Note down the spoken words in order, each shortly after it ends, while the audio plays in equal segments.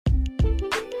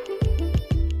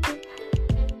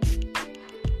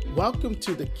Welcome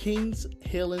to the King's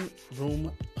Healing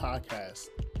Room podcast,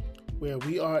 where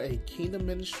we are a kingdom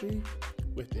ministry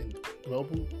with a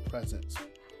global presence.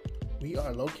 We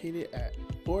are located at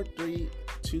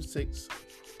 4326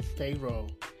 Fay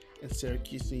Road in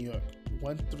Syracuse, New York,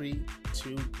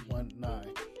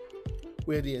 13219,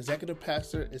 where the executive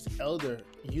pastor is Elder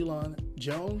Yulon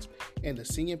Jones and the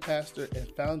senior pastor and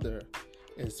founder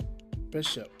is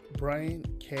Bishop Brian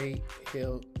K.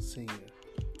 Hill Sr.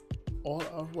 All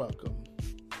are welcome.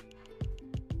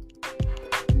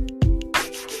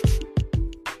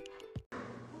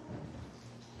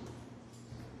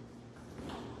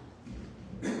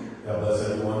 God bless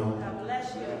everyone. God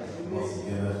bless you. Once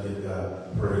again, let's give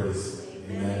God praise.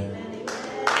 Amen.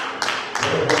 I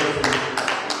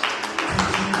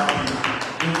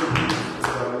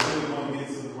really want to get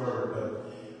to the word, but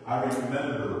I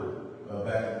remember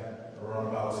back around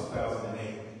about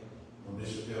 2008 when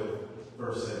Bishop Hill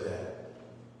first said that.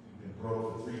 You've been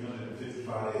broke for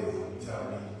 355 days, and you tell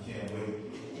me you can't wait.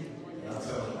 And I'm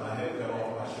telling you, my head got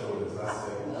off my shoulders. I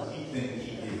said, well, he thinks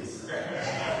he is.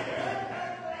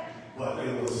 But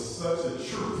it was such a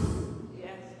truth.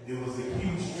 Yes. It was a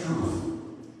huge truth.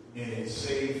 And it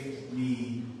saved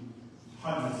me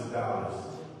hundreds of dollars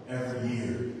every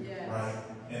year. Yes. Right?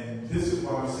 And this is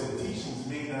why we said teachings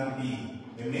may not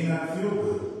feel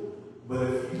good. But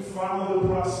if you follow the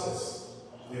process,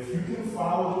 if you can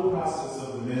follow the process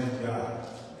of the man of God,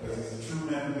 because he's a true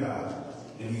man of God,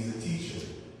 and he's a teacher,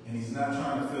 and he's not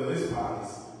trying to fill his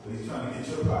pockets, but he's trying to get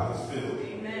your pockets filled.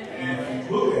 Amen. And if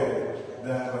you look at it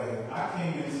that way, I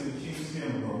came into the King's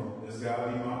Healing Room, as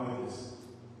God be my witness,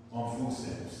 on food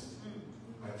stamps.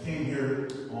 I came here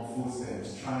on food stamps,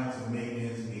 trying to make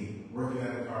ends meet, working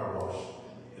at a car wash,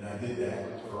 and I did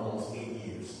that for almost 8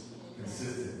 years,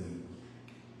 consistently.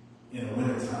 In the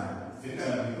wintertime,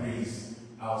 15 degrees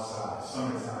outside,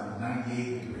 summertime,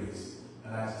 98 degrees,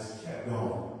 and I just kept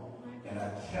going. And I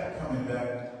kept coming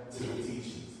back to the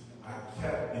teachings. I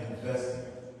kept investing,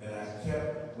 and I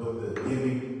kept with the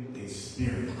giving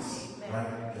experience, right?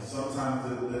 And sometimes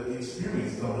the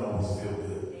experience don't always feel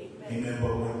good. Amen.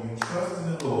 But when you trust in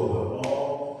the Lord with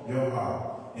all your heart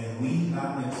and lean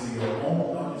not into your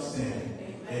own understanding,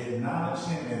 acknowledge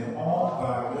Him in all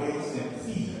thy ways, and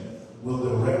He will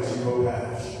direct your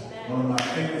path. One of my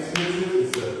favorite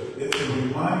scriptures it's a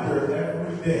reminder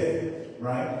every day,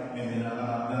 right? And then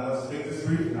now let's make this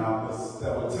brief now.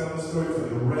 That will tell the story for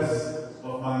the rest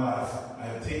of my life. I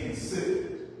have taken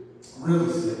sick,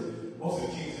 really sick. Most of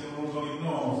the King's Healing Rooms don't even know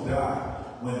I almost died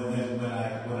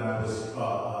when I was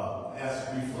acid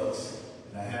reflux,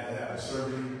 and I had to have a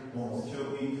surgery. Almost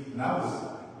killed me, and I was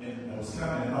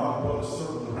coming, and all the brothers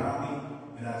circled around me,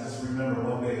 and I just remember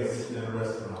one day I was sitting in a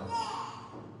restaurant,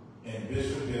 and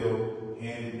Bishop Hill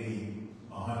handed me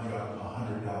a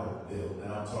 $100 bill,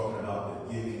 and I'm talking about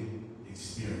the giving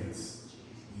experience.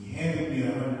 He handed me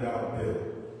a $100 bill,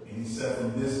 and he said,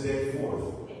 from this day forth,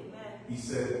 he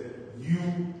said, you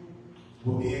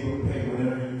will be able to pay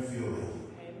whenever you feel like it.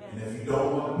 And if you don't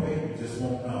want to pay, you just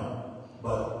won't come.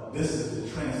 But this is the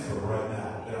transfer right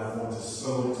now that I want to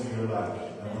sow into your life.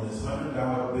 And when this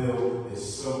 $100 bill is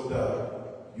soaked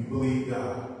up, you believe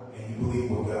God, and you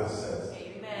believe what God says.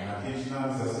 And I kid you not,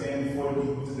 as I stand before the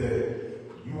people today,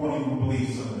 you won't even believe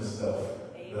some of this stuff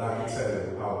that I can tell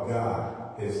you how God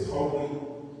has totally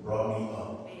brought me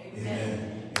up.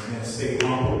 Amen. Amen. Stay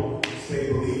humble, stay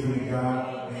believing in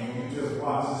God, and you just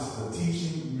watch. This is a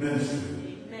teaching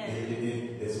ministry.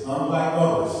 It's unlike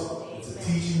others. It's a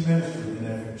teaching ministry, and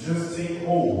if you just take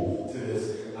hold to this,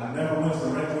 I never went to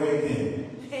the Redway again.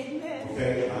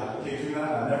 Okay, I kid you not,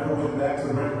 I never went back to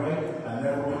the Redway. I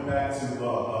never went back to H&R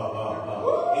Block.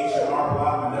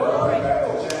 I never went back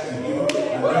to Jacksonville. I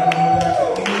never went back to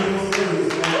any of those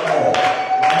areas at all.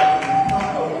 Right?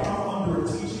 When you come under a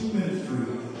teaching ministry,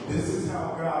 this is how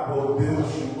God will build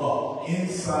you up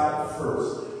inside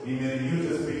first. Amen. And you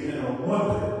just begin to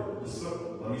wonder.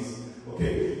 Let me see.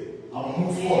 Okay, I'm going to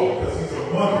move forward because He's a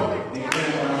wonder. Amen.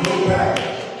 When I look back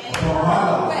upon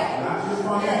my life, not just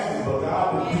my actions, but God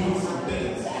will do some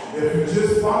things. If you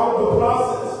just follow the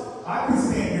process, I can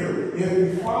stand here. If you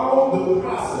follow the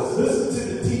process, listen to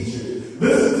the teacher,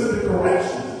 listen to the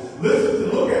corrections, listen to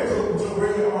look at to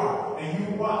where you are, and you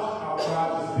watch how God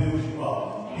just builds you up.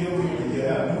 He'll give you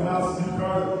new houses, new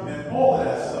cars, and all of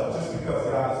that stuff, just because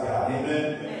God is God. Amen.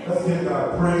 Let's give God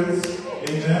praise.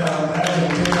 Amen.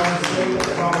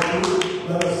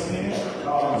 Let us stand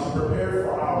to prepare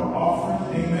for our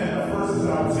offering. Amen. First is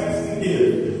our text to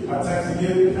give. Our text to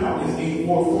give account is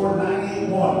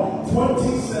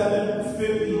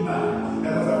 844-981-2759.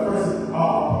 That is our first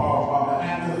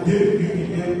active you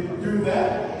can give through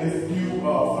that. If you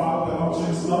follow the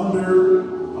options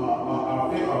under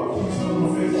our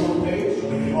Keystone Facebook page, you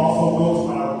can also go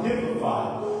to our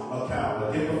Giveify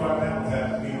account. The Giveify account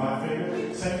happens to be my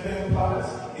favorite. Same thing applies.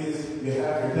 Is you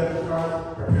have your debit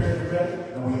card prepared and ready,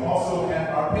 and we also have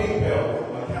our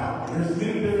PayPal account. There's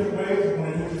many different ways you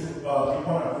want to do this. You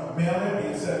want to mail in,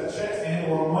 you accept checks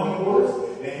and or money orders,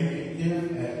 and you can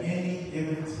give at any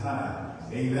given time.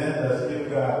 Amen. Let's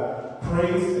give God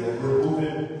praise as we're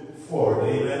moving forward.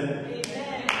 Amen.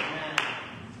 Amen.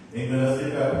 Amen. Let's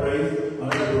give God praise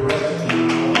under the direction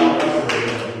of our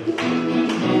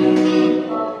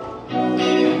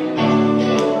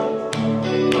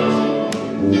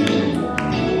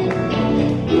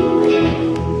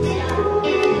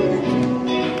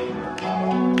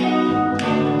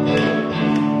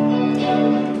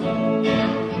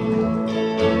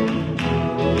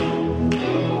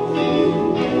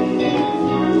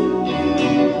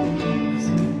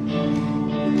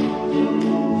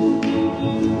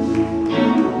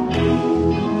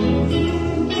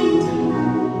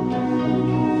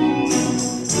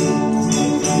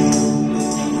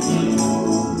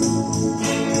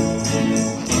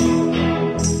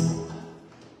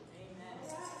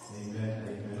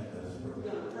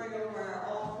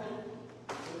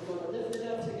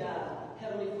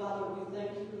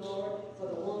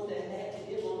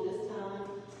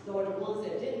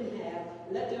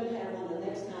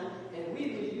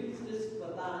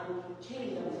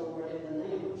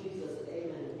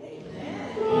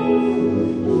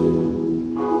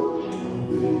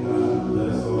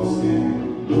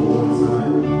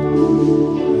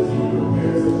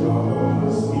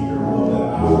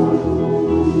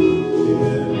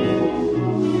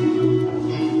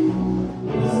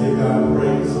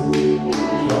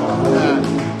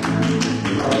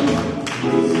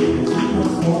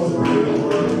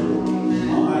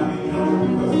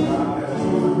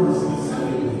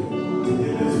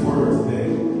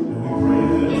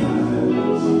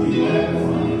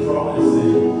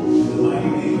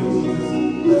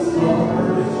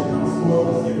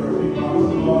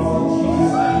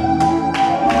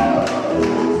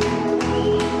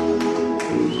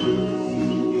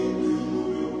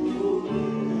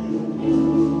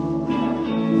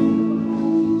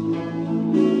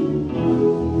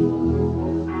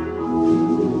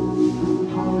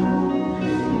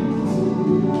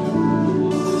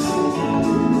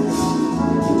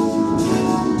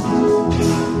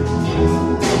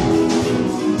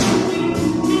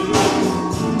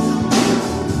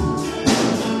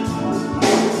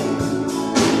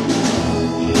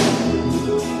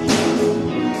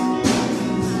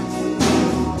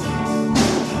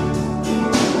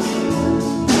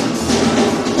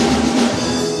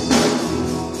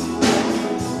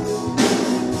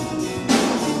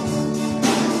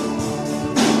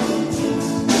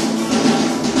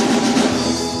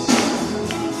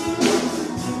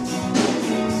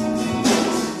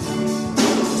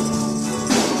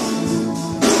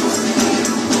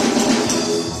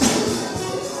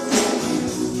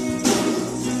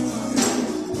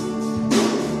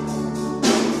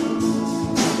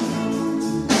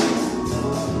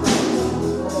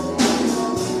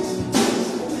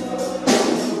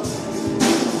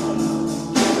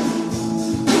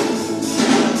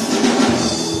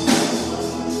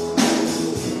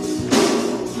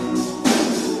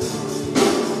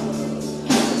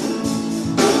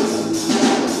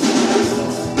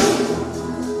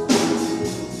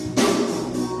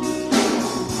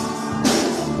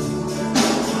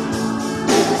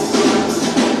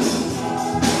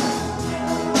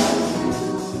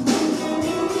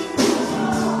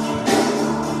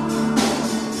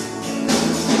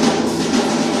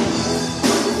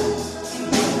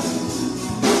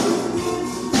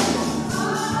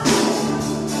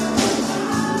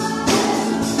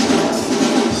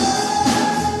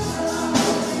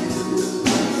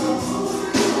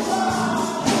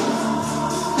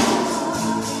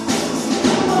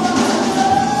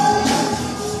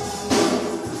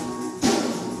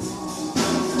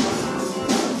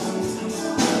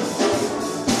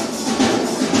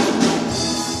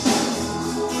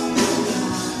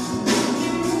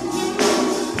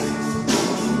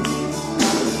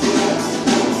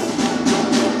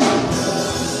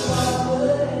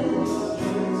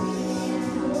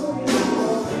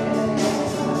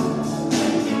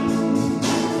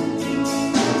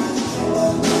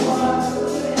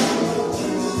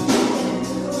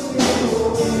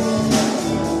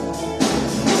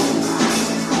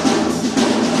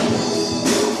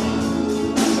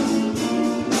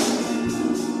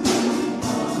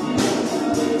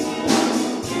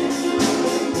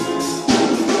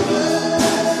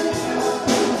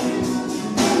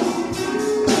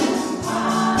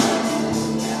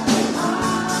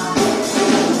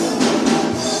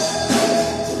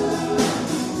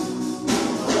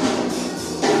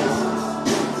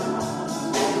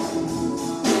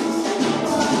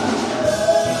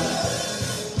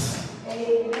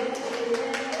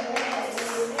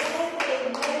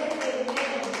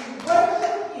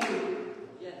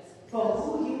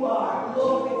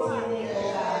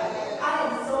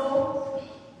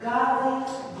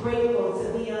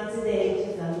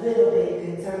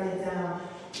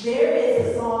There is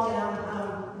a song, and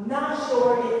I'm not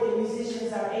sure if the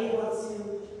musicians are able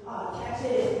to catch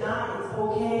it. If not, it's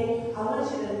okay. I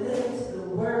want you to listen to the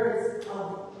words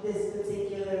of this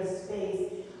particular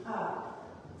space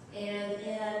and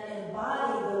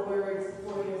embody the words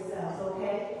for yourselves,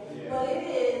 okay? Yeah. But it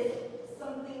is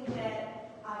something that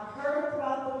I've heard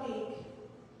throughout the week.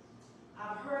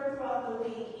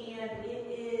 And it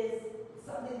is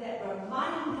something that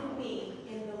reminded me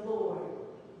in the Lord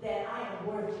that I am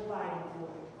worth fighting for.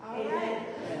 All amen.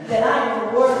 Right. That I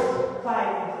am worth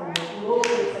fighting for. Glory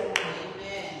to God.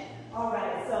 Amen. All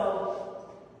right, so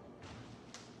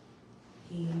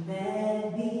He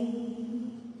met me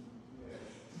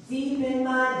deep in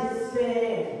my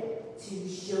despair to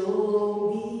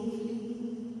show me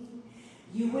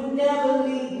you would never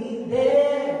leave me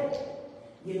there.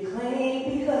 You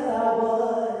claim because I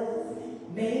was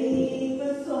made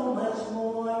for so much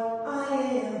more. I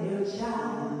am your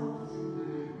child,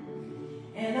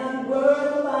 and I'm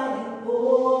worth fighting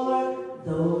for,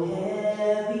 though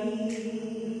heavy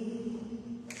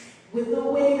with the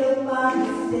weight of my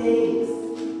mistakes.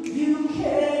 You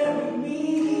carry me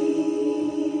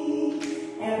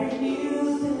and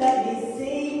refuse to let me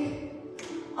sink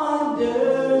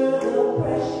under the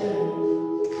pressure.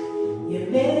 You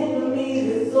meant for me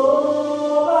to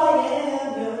soar. I am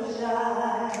your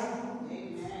child.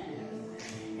 Amen.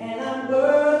 And I'm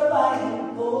worth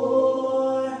fighting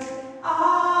for.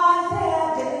 Eyes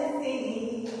haven't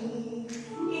seen,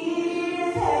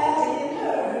 ears haven't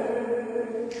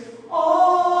heard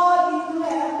all you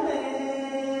have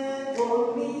planned for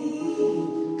me.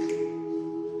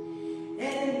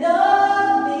 And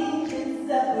nothing can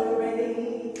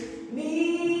separate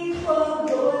me from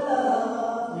your love.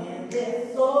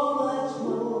 There's so much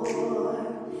more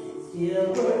still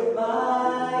worth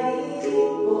fighting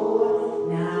for.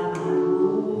 Now I'm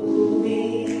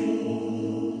moving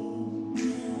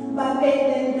by faith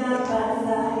and not by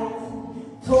sight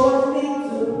towards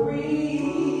victory.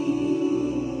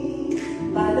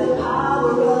 By the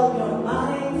power of your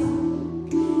might,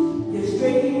 you're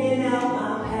straightening out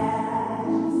my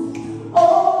paths.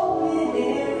 Open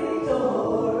every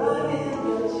door. I am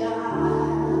your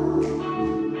child.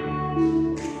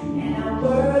 And I'm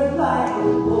worth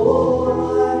fighting for.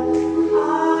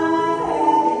 Eyes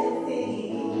haven't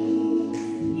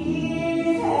seen,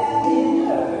 ears haven't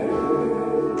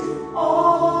heard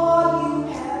all you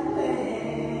have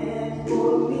planned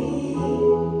for me.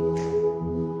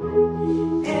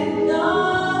 And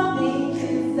nothing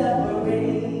can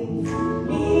separate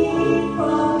me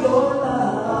from your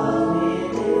love. And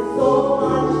there's so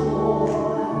much more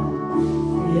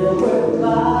still worth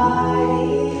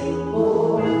fighting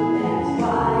for. That's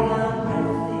why I'm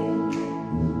pressing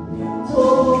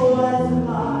towards the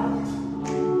mark.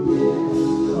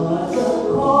 'Cause the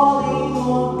calling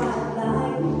on my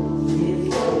life is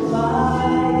worth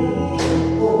fighting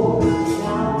for.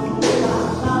 Now keep my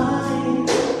mind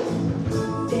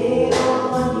stay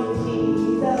on you,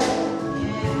 Jesus.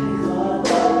 Because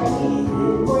the peace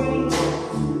it brings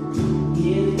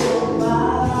is worth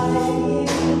fighting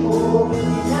for.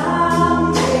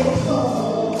 Now it's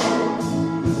home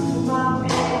to my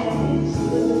family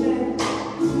children.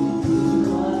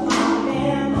 Because my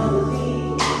family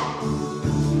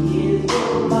is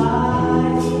worth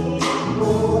fighting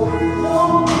for. No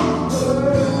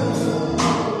world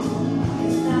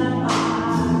is not my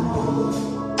home,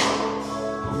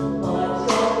 but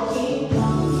your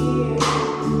kingdom here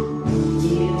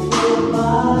is worth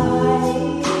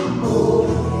fighting for.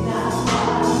 And that's why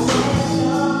I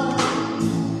mention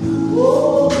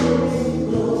over and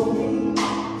glory.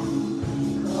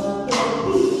 'Cause the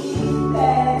peace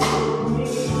that you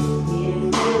bring is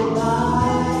worth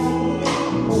fighting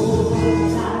for.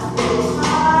 And I say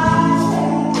I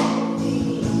haven't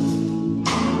seen,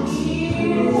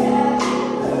 ears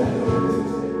haven't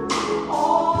heard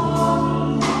all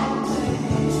He has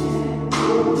planned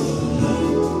for me.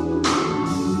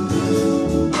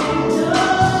 And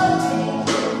nothing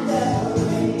can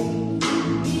separate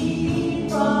me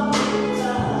from His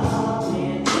love.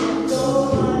 And there's so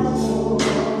much more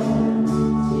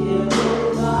still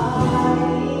worth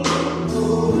fighting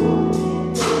for.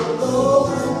 And there's so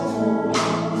much more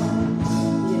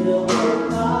still worth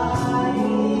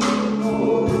fighting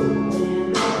for. And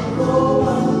there's so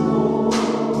much more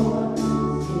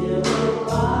still worth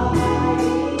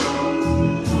fighting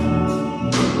for.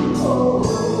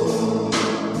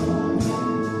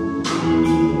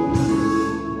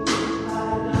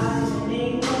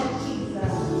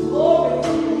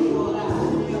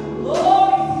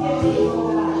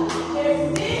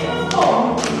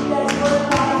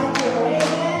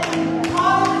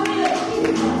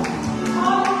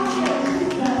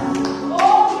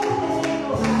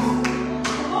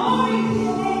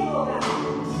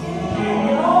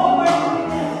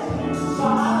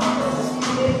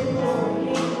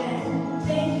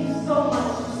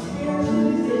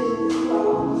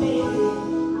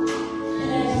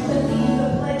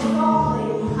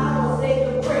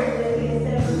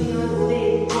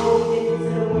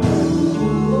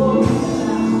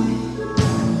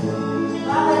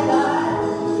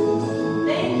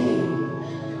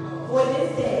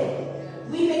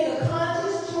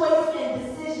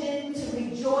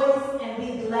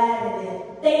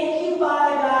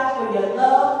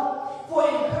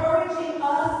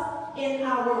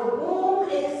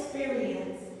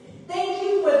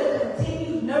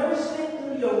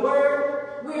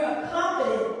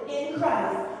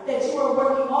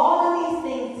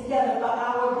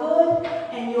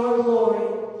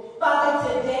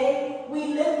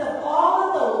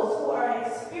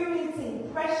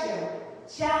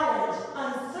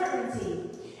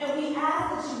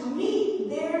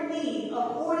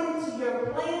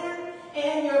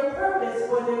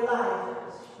 for their life.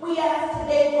 We ask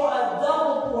today for a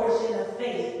double portion of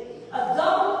faith. A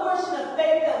double portion of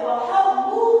faith that will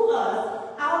help move us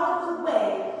out of the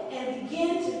way and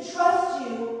begin to trust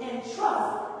you and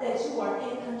trust that you are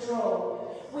in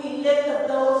control. We lift up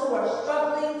those who are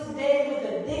struggling today with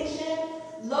addiction,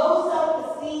 low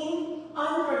self-esteem,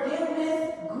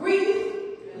 unforgiveness, grief,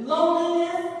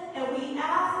 loneliness, and we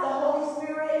ask the Holy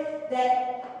Spirit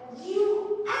that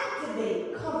you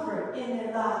activate comfort in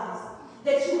their lives,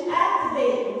 that you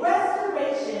activate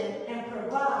restoration and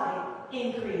provide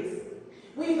increase.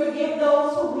 We forgive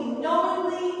those who we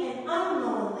knowingly and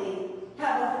unknowingly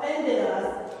have offended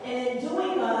us, and in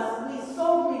doing us, we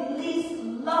so release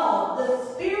love,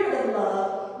 the spirit of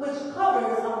love, which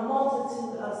covers a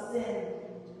multitude of sin.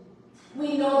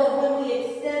 We know that when we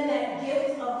extend that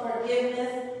gift of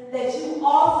forgiveness, that you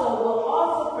also will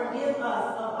also forgive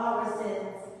us of our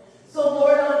sins. So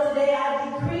Lord, on today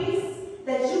I decrease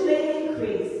that you may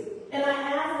increase. And I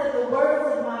ask that the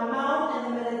words of my mouth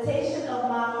and the meditation of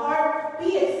my heart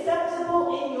be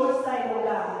acceptable in your sight, O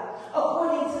God.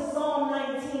 According to Psalm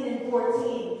 19 and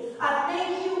 14. I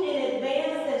thank you in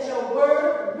advance that your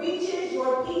word reaches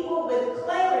your people with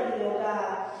clarity, O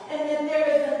God. And that there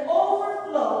is an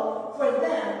overflow for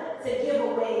them to give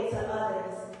away to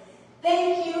others.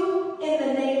 Thank you in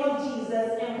the name of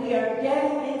Jesus, and we are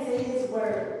getting into his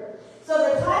word. So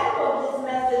the title of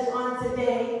this message on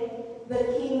today,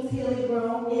 the King's Healing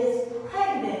Room, is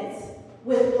Pregnant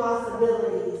with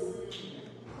Possibilities.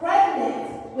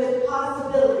 Pregnant with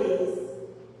Possibilities.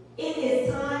 It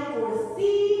is time for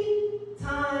seed,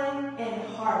 time, and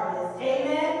harvest.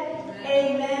 Amen?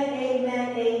 Amen,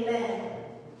 amen, amen.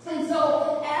 And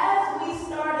so as we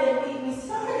started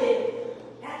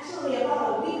actually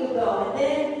about a week ago, and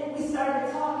then we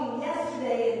started talking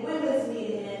yesterday in women's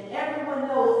meeting, and everyone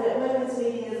knows that women's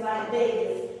meeting is like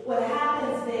Vegas. What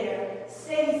happens there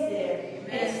stays there,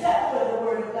 except for the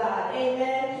word of God.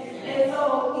 Amen? And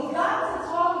so we got to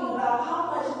talking about how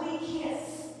much we can't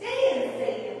stand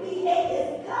Satan. We hate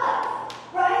his guts,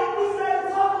 right? We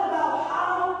started talking about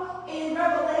how in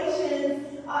Revelation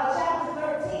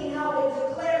chapter 13, how it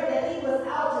declared that he was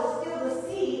out to steal the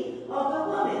seed of the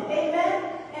woman.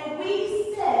 Amen? And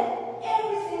we said,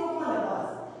 every single one of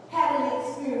us had an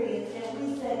experience, and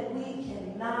we said we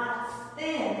cannot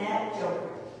stand that joker.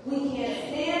 We can't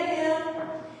stand him,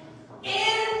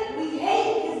 and we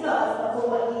hate his guts for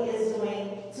what he is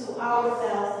doing to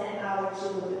ourselves and our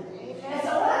children. And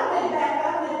so when I went back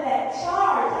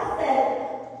charged. I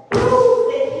said, bruise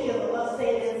the heel of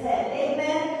Satan's head.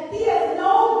 Amen. He has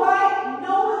no right,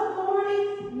 no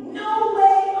authority, no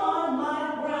way on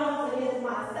my grounds against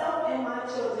myself and my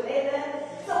children. Amen.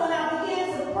 So when I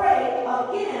began to pray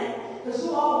again, because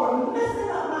you all were messing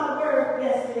up my word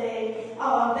yesterday,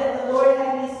 that the Lord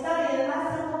had me studying, and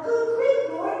I said, well, good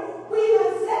grief, Lord, we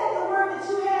even said the word that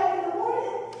you had in the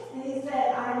morning. And he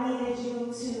said, I needed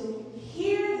you to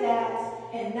hear that,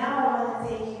 and now I want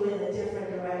to take you in a different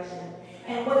direction.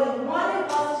 And what he wanted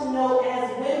us to know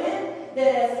as women,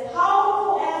 that as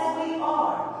powerful as we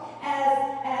are, as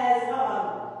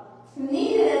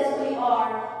needed as we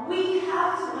are, we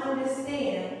have to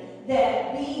understand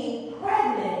that being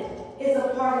pregnant is a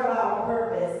part of our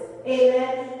purpose.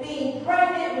 Amen. Being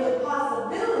pregnant with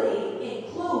possibility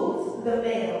includes the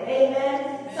male.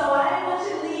 Amen. So I didn't want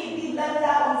you to be left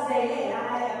out and say, hey,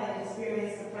 I haven't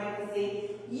experienced a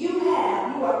pregnancy. You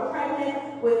have. You are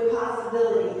pregnant with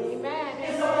possibility. Amen.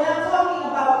 And so when I'm talking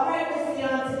about pregnancy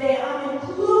on today, I'm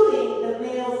including the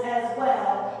males as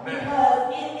well.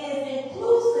 Because it is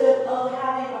inclusive of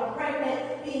having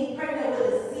being pregnant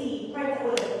with a seed,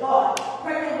 pregnant with a thought,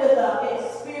 pregnant with an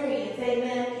experience.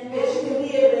 Amen. That you can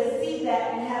be able to see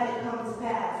that and have it come to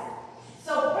pass.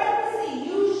 So pregnancy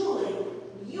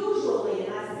usually,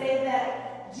 and I say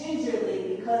that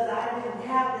gingerly because I didn't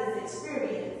have this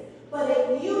experience, but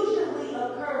it usually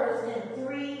occurs in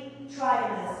 3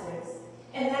 trimesters.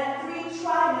 And that 3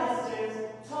 trimesters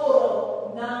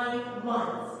total 9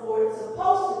 months, or it's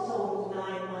supposed to total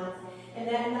 9 months. And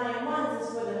that 9 months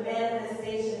is for the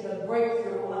manifestation, the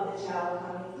breakthrough of the child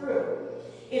coming through.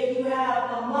 If you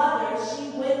have a mother, she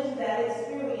went through that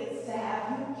experience to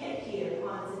have you get here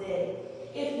on today.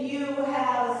 If you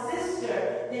have a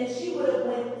sister, then she would have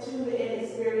went through an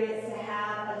experience to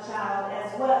have a child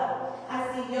as well.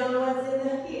 I see young ones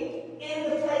in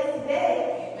the place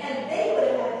today, and they would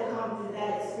have had to come through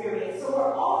that experience. So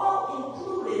we're all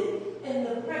included in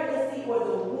the pregnancy or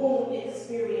the womb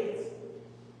experience.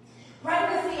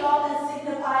 Pregnancy often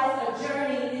signifies a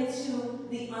journey into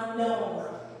the unknown,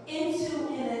 into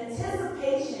an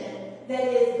anticipation that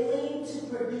is gleaned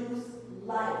to produce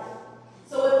life.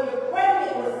 So if you're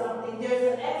pregnant with something,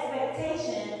 there's an expectation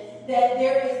that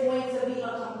there is going to be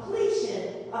a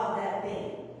completion of that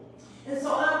thing. And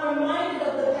so I'm reminded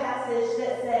of the passage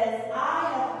that says,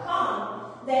 I have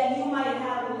come that you might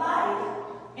have life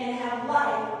and have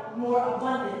life more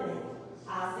abundantly.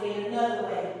 I'll say it another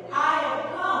way. I have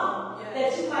come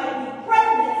that you might be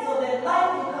pregnant so that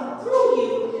life can come through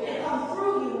you and come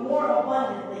through you more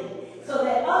abundantly so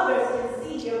that others can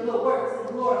see your good works and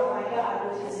glorify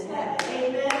God which is in heaven.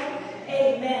 Amen?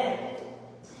 Amen.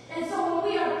 And so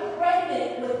when we are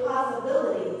pregnant with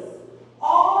possibilities,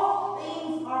 all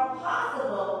things are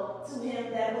possible to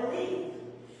him that believes.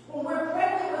 When we're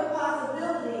pregnant with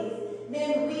possibilities,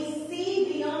 then we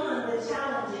see beyond the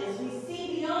challenges, we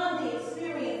see beyond the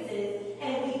experiences,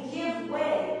 and we give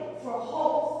way for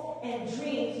hopes and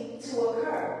dreams to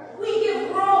occur. We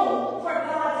give room for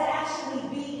God to actually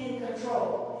be in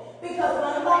control.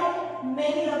 Because unlike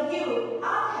many of you,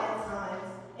 I've had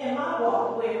times in my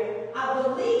walk where I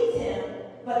believed him,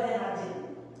 but then I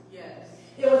didn't. Yes.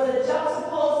 There was a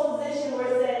juxtaposed position where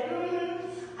it said,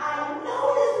 I know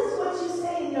this is what you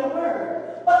say in your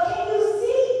word, but can you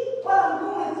see what I'm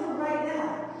going through right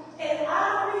now? And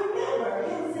I remember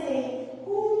him saying,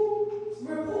 whose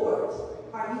report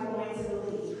are you going to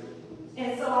believe?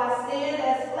 And so I stand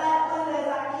as flat-footed as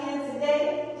I can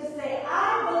today to say,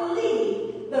 I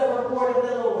believe the report of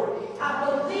the Lord. I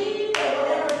believe that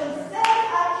whatever he says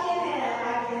I can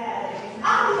have it.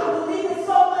 I even believe it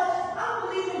so much, I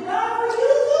believe in God for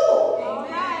you too.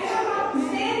 Because I'm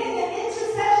standing in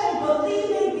intercession,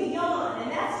 believing beyond.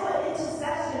 And that's what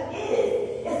intercession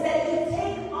is that you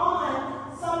take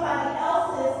on somebody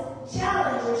else's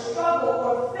challenge or struggle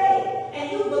or faith,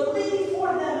 and you believe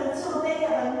for them until they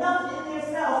have enough in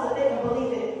themselves that they can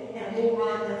believe it and move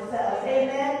on themselves.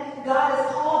 Amen? God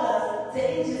has called us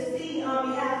to intercede on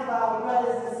behalf of our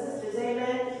brothers and sisters.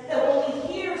 Amen? That when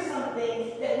we hear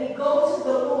something, that we go to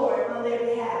the Lord on their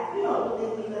behalf. You don't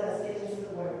believe me, let us get into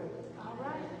the word.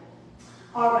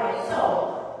 All right,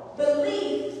 so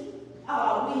belief,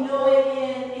 we know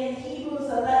it in Hebrews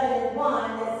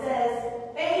 11:1 that says,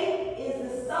 faith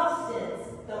is the substance,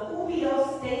 the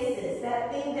homeostasis,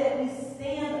 that thing that we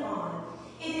stand on.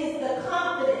 It is the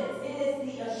confidence, it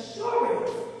is the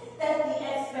assurance that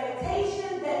the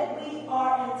expectation that we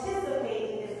are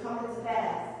anticipating is coming to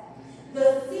pass.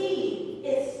 The seed,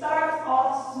 it starts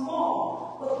off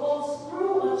small, but goes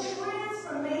through a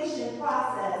transformation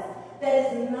process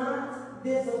that is not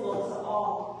visible to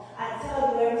all. I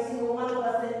tell you, every single one of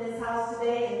us in this house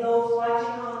today and those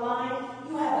watching online,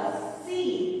 you have a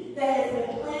seed that has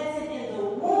been planted in the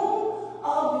womb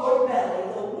of your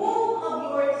belly, the womb of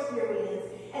your experience,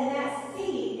 and that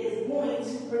seed is going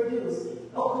to produce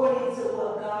according to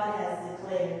what God has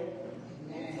declared.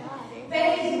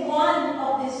 Phase 1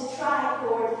 of this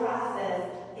trichord process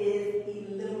is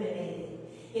illuminating.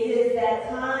 It is that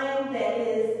time that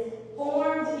is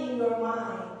formed in your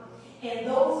mind. And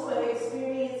those who have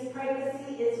experienced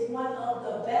pregnancy, it's one of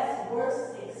the best,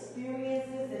 worst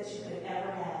experiences that you could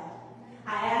ever have.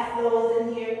 I ask those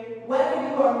in here, whether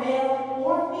you are male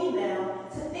or female,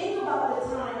 to think about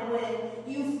the time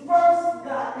when you first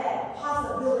got that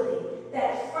possibility,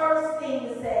 that first thing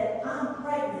that said, I'm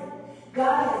pregnant.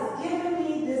 God has given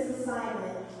me this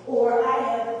assignment, or I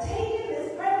have taken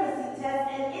this pregnancy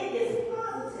test and it is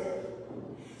positive.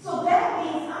 So that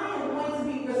means I am going to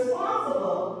be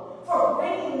responsible for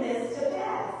bringing this to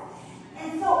pass.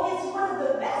 And so it's one of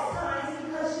the best times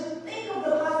because you think of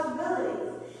the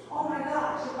possibilities. Oh my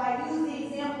gosh, if I use the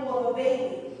example of a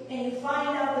baby and you find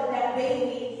out that that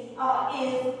baby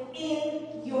is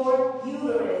in your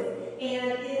uterus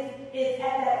and it's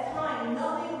at that time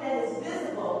nothing that is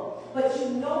visible, but you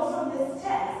know from this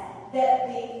test that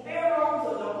the pheromones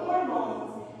or the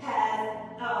hormones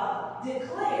have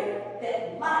declared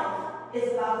that life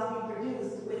is about to be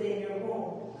produced within your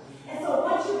womb. And so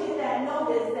once you get that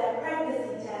notice, that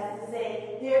pregnancy test to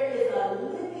say there is a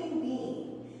living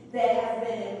being that has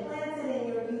been implanted in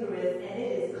your uterus and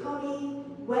it is coming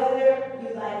whether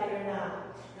you like it or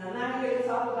not. Now, I'm not here to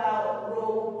talk about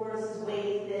Roe versus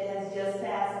Wade that has just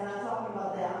passed. I'm not talking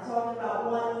about that. I'm talking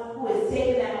about one who is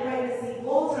taking that pregnancy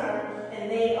full term and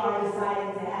they are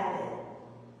deciding to have it.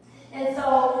 And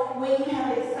so when you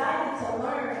have decided to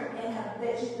learn and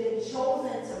that you've been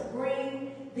chosen to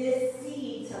bring this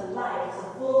seed to life, to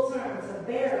full term, to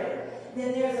bear it,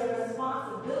 then there's a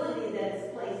responsibility that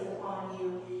is placed upon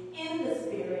you in the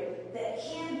spirit that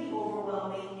can be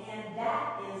overwhelming, and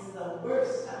that is the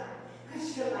worst time.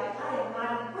 Because you're like, I am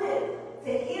not equipped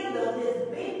to handle this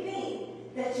big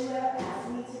thing that you have asked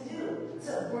me to do,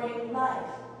 to bring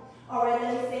life. All right,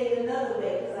 let me say it another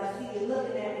way, because I see you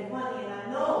looking at me funny, and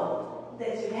I know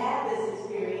that you have this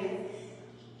experience.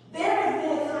 There has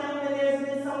been a time in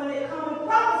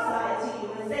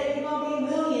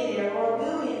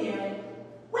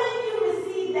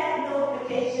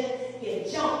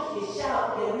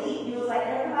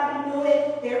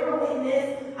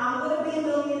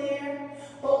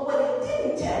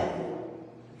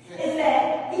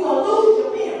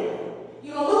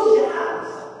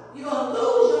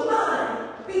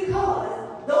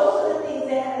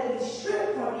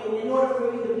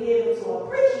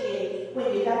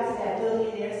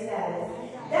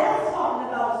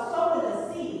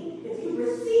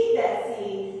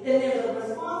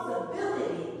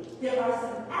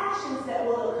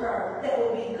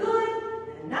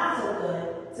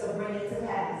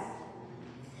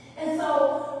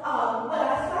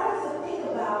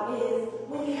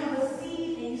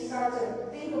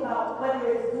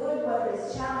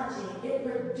challenging, it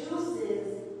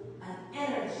produces an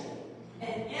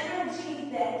energy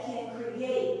that can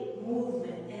create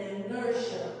movement and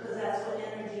inertia, because that's what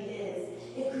energy is.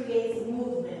 It creates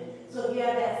movement. So if you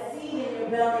have that seed in your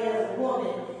belly as a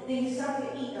woman, then you start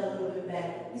to eat a little bit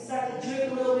better. You start to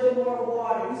drink a little bit more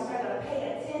water. You start to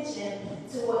pay attention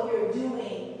to what you're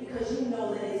doing because you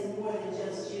know that it's more than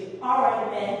just you. All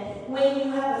right, men. When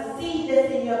you have a seed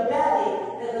that's in your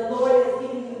belly that the Lord is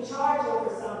giving you charge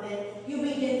over something, you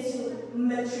begin to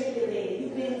matriculate it. You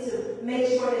begin to make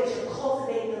sure that you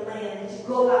cultivate the land, that you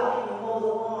go out and you mow the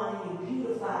lawn and you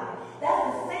beautify it.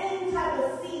 That's the same type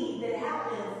of seed that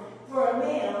happens for a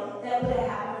male that would have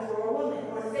happened for a woman.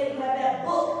 Or say you have that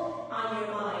book on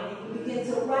your mind, and you begin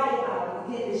to write about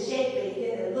it, you begin to shape it, you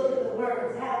begin to look at the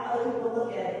words, have other people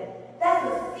look at it. That's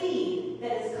a seed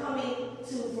that is coming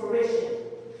to fruition.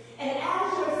 And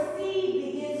as your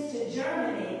seed begins to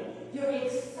germinate, your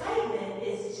excitement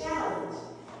is challenged.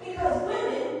 Because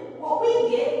women, what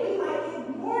we might get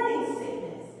morning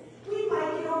sickness. We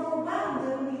might get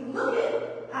overwhelmed, and when we look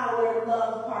at our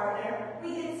love partner,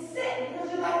 we get sick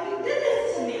because you're like, you did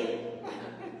this to me.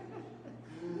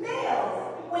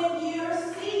 Males, when your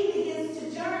seed begins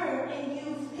to germ and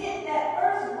you've hit that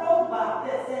first roadblock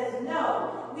that says,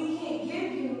 no, we can't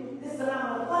give you this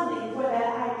amount of funding for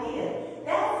that idea.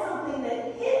 That's something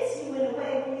that hits you in a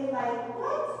way where you're like,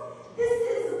 what? This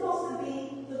is supposed to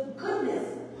be the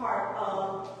goodness part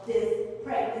of this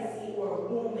pregnancy or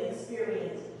womb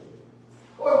experience.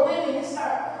 Or women, you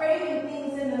start craving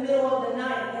things in the middle of the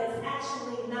night that's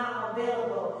actually not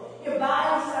available. Your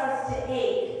body starts to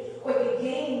ache, or you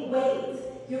gain weight.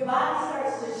 Your body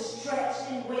starts to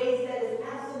stretch in ways that is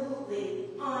absolutely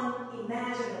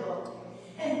unimaginable.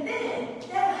 And then,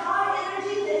 that high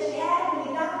energy that you had when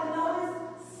you got to notice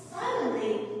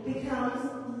suddenly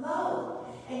becomes low.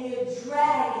 And you're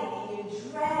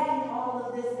dragging all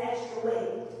of this extra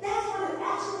weight. That's what it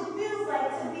actually feels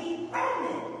like to be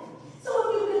pregnant. So if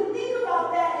you can think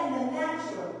about that in the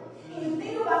natural, and you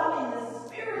think about in the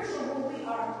spiritual, when we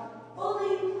are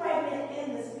fully pregnant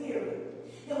in the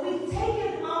spirit, that we've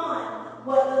taken on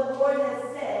what the Lord has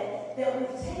said, that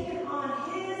we've taken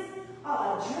on His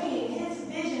dream, His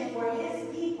vision for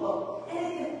His people, and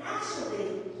it can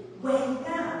actually weigh you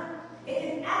down. It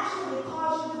can actually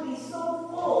cause you to be so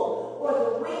full, or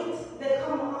the weight that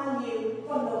comes on you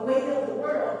from the weight of the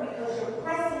world, because you're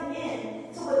pressing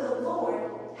in to what the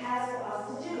Lord has for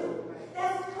us to do.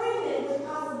 That's pregnant with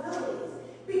possibilities,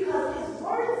 because His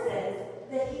Word says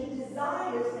that He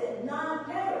desires that none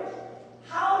perish.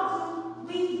 How do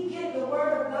we get the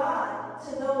Word of God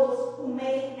to those who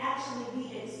may actually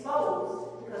be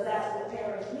exposed? Because that's what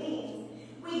perish means.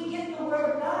 We get the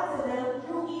Word of God to them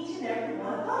through each and every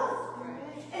one of us.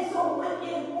 And so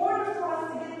in order for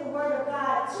us to get the Word of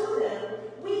God to them,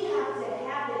 we have to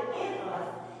have it in us,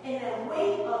 and that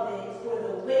weight of it, or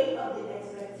the weight of the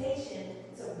expectation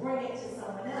to bring it to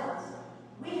someone else,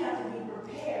 we have to be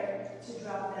prepared to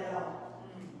drop that off.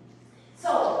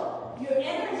 So your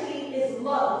energy is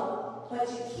low, but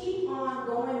you keep on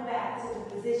going back to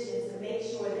the position to make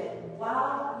sure that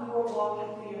while you are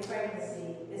walking through your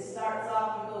pregnancy, it starts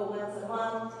off, you go once a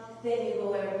month, then you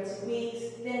go every 2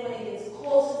 weeks, then when it gets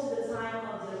closer to the time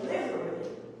of delivery,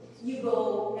 you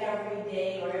go every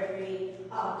day or every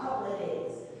couple of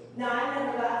days. Now, I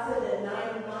never got to the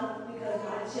 9th month because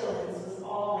my children was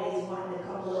always wanting to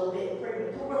come a little bit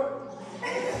premature.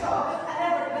 So I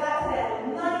never got to that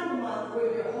 9th month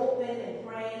where you're hoping and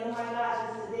praying, oh my gosh,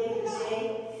 it's today the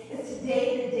day. It's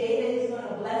today the day that He's going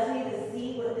to bless me to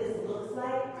see what this looks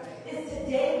like. It's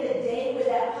today the day where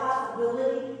that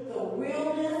possibility, the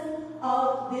realness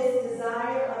of this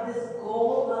desire, of this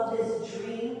goal, of this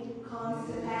dream comes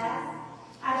to pass.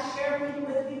 I share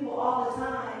with people all the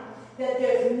time that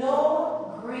there's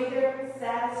no greater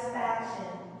satisfaction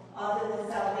other than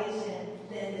salvation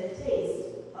than the taste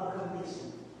of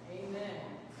completion. Amen.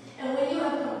 And when you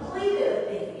have completed a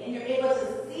thing and you're able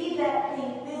to see that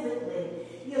thing physically,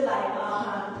 you're like,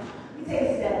 you take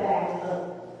a step back and look.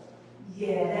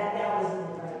 Yeah, that was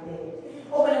me right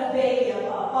there. Or when a baby, a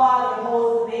father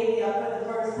holds the baby up for the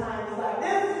first time, it's like,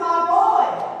 this is my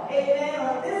boy, amen,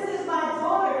 or this is my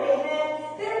daughter, amen.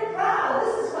 They're proud.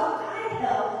 This is what I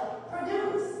helped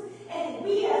produce. And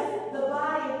we as the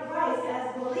body of Christ,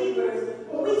 as believers,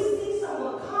 when we see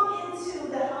someone come into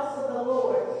the house of the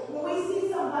Lord, when we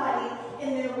see somebody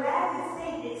in their ragged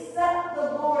state accept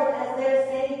the Lord as their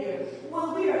Savior,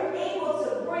 when we are able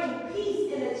to bring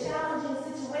peace in a challenging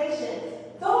situation,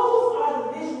 those are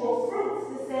the visual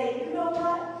fruits to say, you know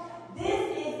what?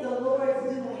 This is the Lord's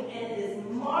doing, and it is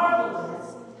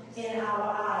marvelous in our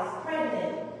eyes,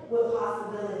 pregnant with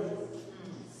possibilities.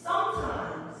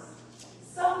 Sometimes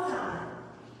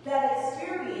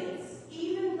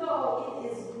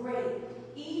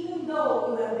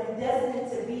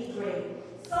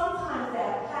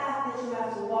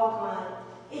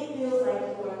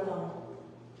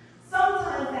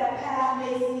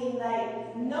path may seem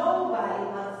like nobody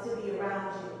wants to be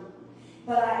around you.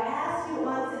 But I ask you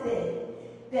on today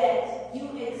that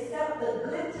you accept the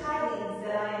good tidings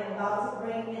that I am about to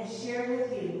bring and share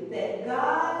with you, that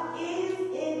God is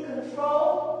in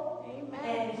control.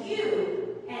 Amen.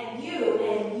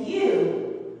 And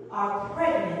you are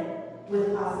pregnant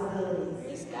with possibilities.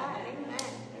 Praise God. Amen.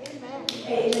 Amen.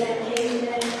 Amen.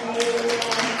 Amen. Amen.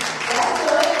 That's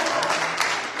good.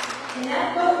 And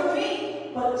that's good for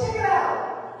me. But check it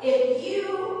out. If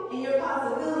you and your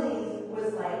possibilities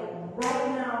was like right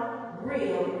now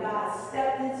real, God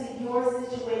stepped into your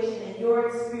situation and your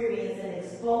experience and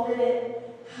exploded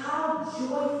it, how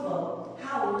joyful,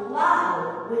 how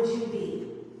loud would you be?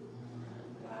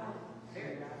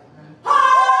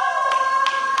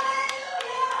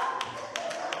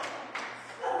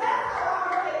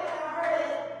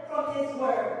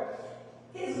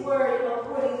 His word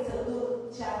according to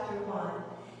Luke chapter 1.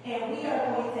 And we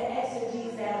are going to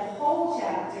exegete that whole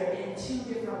chapter in two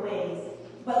different ways.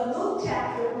 But Luke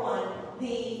chapter 1,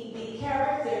 the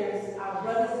characters, our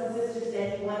brothers and sisters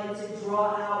that he wanted to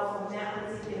draw out from that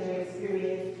particular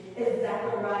experience is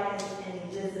Zacharias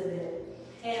and Elizabeth.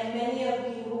 And many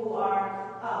of you who are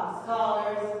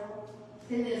scholars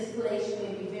in this place, you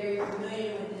may be very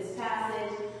familiar with this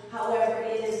passage. However,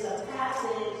 it is a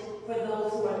passage for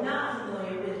those who are not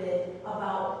familiar with it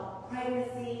about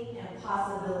pregnancy and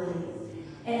possibilities.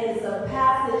 And it is a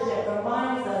passage that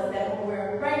reminds us that when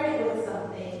we're pregnant with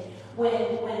something,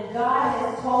 when God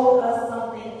has told us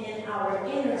something in our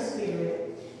inner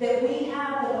spirit, that we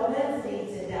have the propensity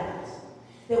to doubt.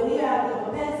 That we have the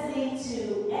propensity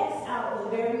to X out the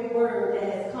very word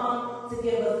that has come to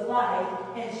give us life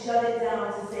and shut it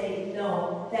down to say,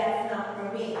 no, that's not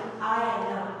for me. I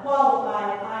am not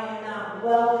qualified. I am not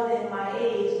well within my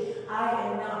age. I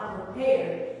am not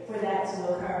prepared for that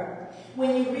to occur.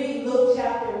 When you read Luke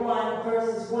chapter 1,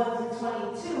 verses 1 through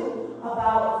 22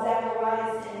 about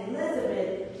Zacharias and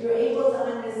Elizabeth, you're able to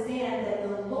understand that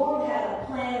the Lord had a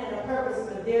plan and a purpose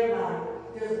for their life.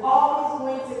 There's always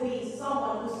going to be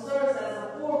someone who serves as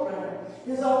a forerunner.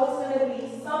 There's always going to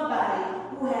be somebody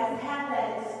who has had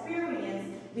that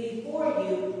experience before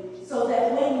you, so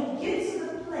that when you get to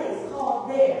the place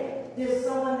called there's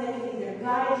someone that can either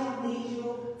guide you, lead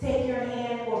you, take your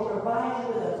hand, or provide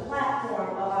you with a platform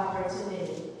of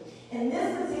opportunity. In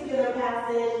this particular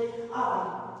passage,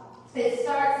 it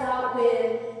starts out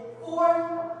with,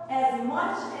 for as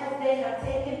much as they have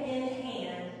taken in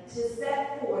hand to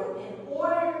set forth in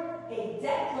order a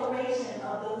declaration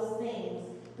of those things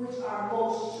which are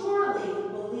most surely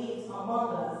believed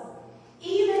among us,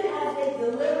 even as they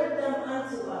delivered them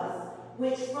unto us,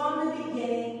 which from the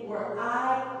beginning were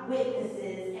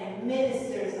eyewitnesses and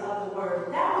ministers of the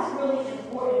word. That was really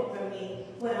important for me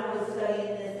when I was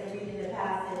studying this and reading the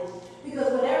passage.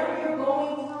 Because whatever you're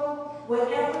going through,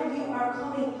 whatever you are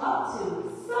coming up to,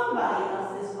 somebody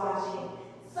else is watching.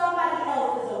 Somebody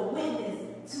else is a witness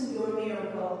to your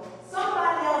miracle.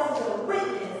 Somebody else is a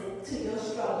witness to your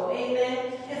struggle.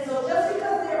 Amen? And so just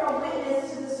because they're a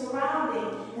witness to the surrounding,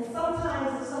 and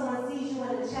sometimes if someone sees you in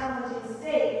a challenging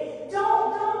state, don't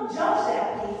judge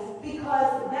that piece,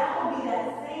 because that will be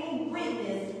that same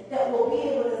witness that will be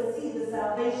able to see the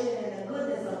salvation and the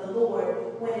goodness of the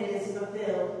Lord when it is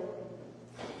fulfilled.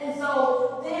 And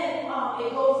so then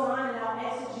it goes on, and I'll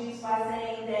exegete by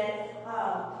saying that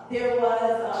there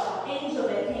was an angel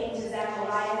that came to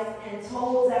Zacharias and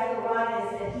told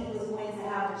Zacharias that he was going to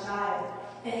have a child.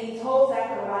 And he told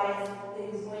Zacharias that he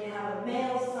was going to have a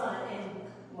male son, and,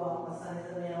 well, a son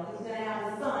is a male. He was going to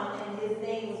have a son, and his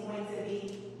name was going to be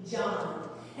John.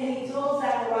 And he told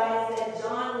Zacharias that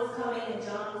John was coming, and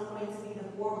John was going to be the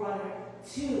forerunner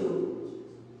to.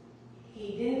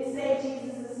 He didn't say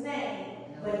Jesus' name,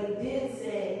 but he did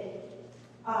say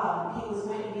he was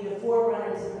going to be the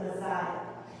forerunner to the Messiah.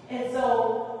 And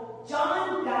so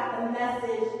John got the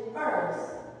message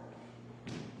first.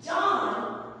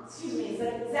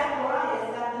 Zacharias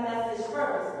got the message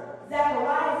first.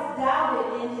 Zacharias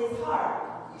doubted in his heart.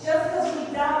 Just because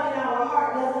we doubt in our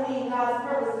heart doesn't mean God's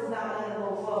purpose is not going to go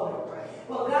forward.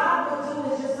 What God will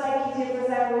do is just like he did for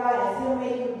Zacharias. He'll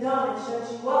make you dumb and shut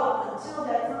you up until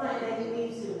that time that you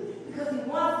need to. Because he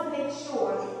wants to make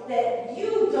sure that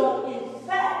you don't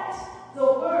infect the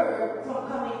word from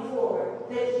coming forward.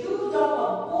 That you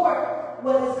don't abort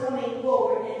what is coming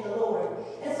forward in the Lord.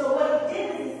 And so what he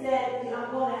did is he said,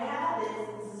 I'm going to have this.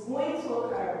 This is going to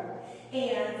occur.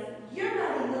 And you're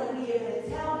not even going to be able to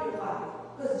tell your wife.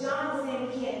 Because John was saying,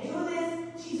 we can't do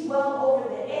this. She's well over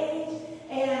the age.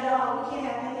 And we can't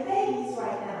have any babies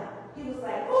right now. He was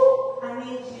like, oh, I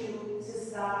need you to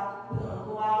stop. We're going to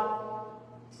go out.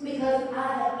 Because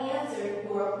I have answered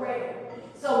your prayer.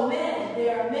 So men,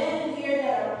 there are men here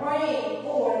that are praying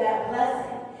for that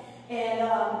blessing.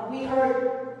 And we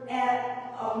heard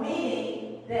at a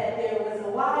meeting that there was a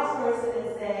wise person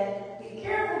that said, be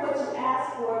careful what you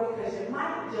ask for because you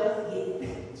might just get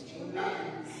it.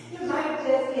 You might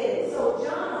just get it. So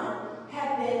John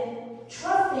had been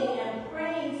trusting and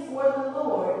praying for the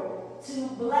Lord to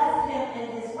bless him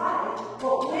and his wife.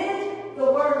 But when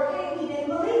the word came, he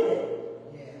didn't believe it.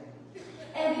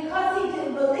 And because he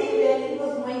didn't believe it, he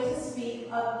was going to speak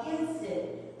against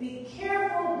it. Be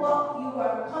careful what you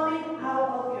are coming out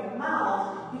of your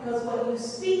mouth, because what you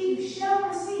speak, you shall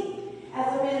receive.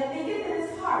 As a man thinketh in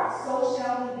his heart, so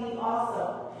shall he be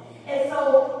also. And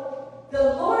so the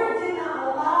Lord did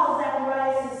not allow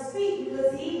Zacharias to speak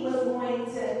because he was going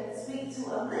to speak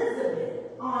to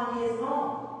Elizabeth on his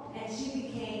own. And she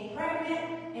became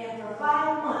pregnant, and for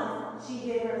 5 months, she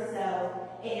hid herself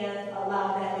and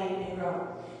allowed that baby to grow.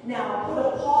 Now, put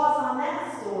a pause on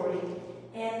that story,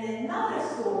 and another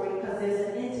story, because there's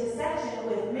an intersection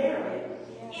with Mary.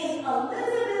 In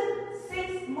Elizabeth's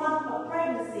 6th month of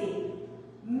pregnancy,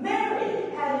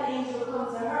 Mary had an angel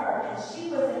come to her, and she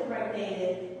was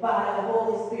impregnated by the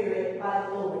Holy Spirit, by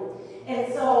the Lord.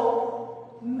 And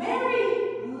so,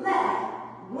 Mary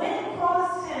left, went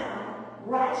across town,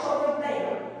 right over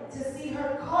there, to see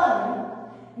her cousin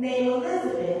named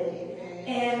Elizabeth.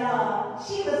 And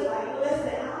she was like,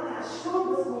 listen, I'm not sure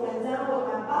what's going down with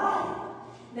my body.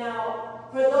 Now,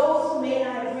 for those who may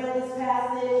not have read this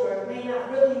passage or may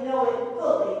not really know it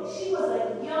fully, she was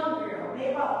a young girl,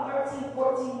 maybe about 13,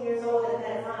 14 years old at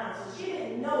that time. So she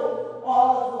didn't know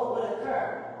all of what would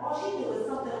occur. All she knew was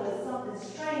something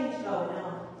strange going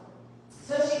on.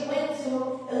 So she went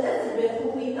to Elizabeth, who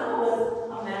we know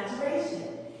was a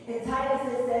maturation. In Titus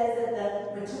it says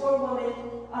that the mature women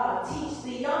teach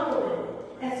the younger women.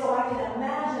 And so I can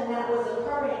imagine that was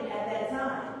occurring at that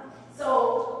time.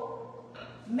 So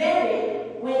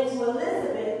Mary went to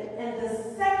Elizabeth, and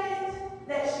the second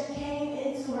that she came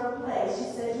into her place, she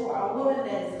said, you are a woman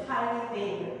that is highly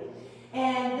favored.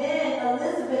 And then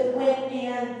Elizabeth went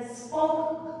and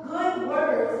spoke good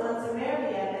words unto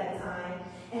Mary at that time.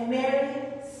 And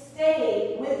Mary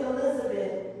stayed with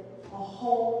Elizabeth a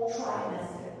whole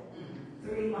trimester,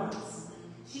 3 months.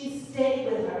 She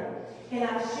stayed with her. And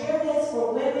I share this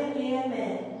for women and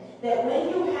men, that when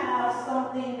you have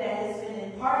something that has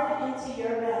been imparted into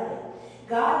your belly,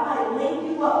 God might link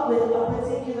you up with a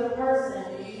particular person,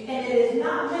 and it is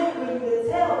not meant for you to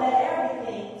tell that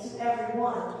everything to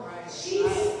everyone. She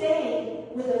stayed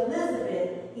with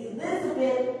Elizabeth.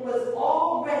 Elizabeth was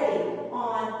already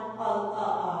on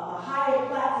a higher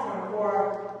platform,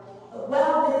 or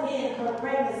well within her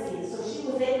pregnancy. So she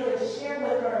was able to share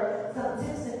with her some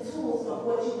tips and tools of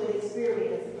what you would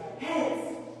experience.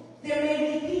 Hence, there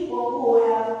may be people who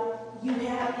you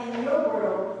have in your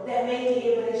world that may be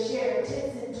able to share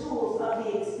tips and tools of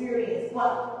the experience.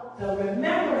 But the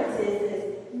remembrance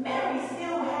is Mary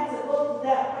still had to go through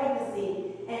that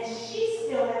pregnancy, and she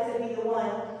still had to be the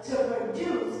one to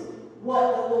produce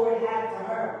what the Lord had for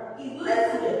her.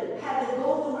 Elizabeth had to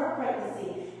go through her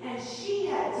pregnancy, and she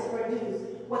had to produce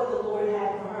what the Lord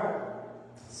had for her.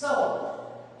 So,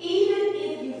 even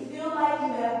if you feel like you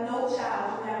have no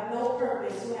child, you have no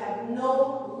purpose, you have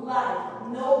no life,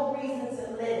 no reason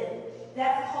to live,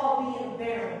 that's called being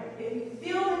barren. If you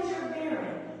feel that you're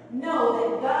barren,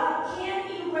 know that God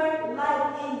can erect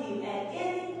life in you at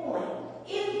any point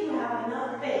if you have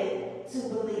enough faith to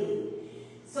believe.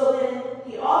 So then,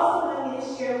 he also wanted me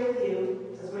to share with you,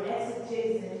 because we're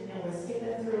exegeting and we're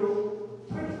skipping through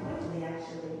pretty quickly,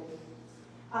 actually,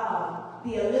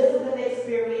 the Elizabeth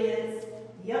experience.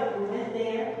 Yep, we went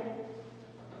there.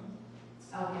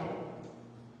 Okay,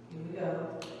 here we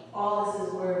go. All this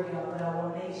is word, y'all, but I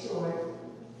want to make sure.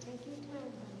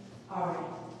 All right.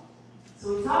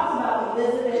 So we talked about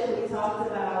Elizabeth, we talked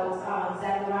about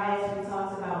Zacharias, we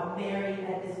talked about Mary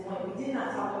at this point. We did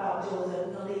not talk about Joseph.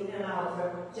 We're going to leave him out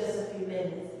for just a few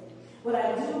minutes. What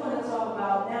I do want to talk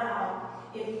about now,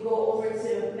 if you go over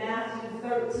to Matthew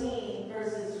 13,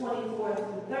 verses 24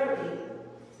 through 30,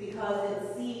 because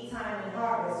it's seed time and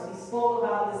harvest. We spoke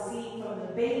about the seed from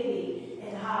the baby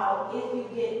and how if you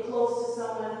get close to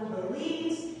someone who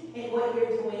believes in what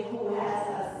you're doing, who has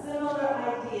a similar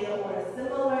idea or a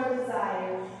similar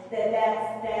desire,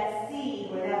 that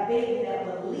seed or that baby that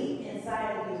will leap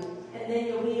inside of you. And then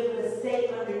you'll be able to stay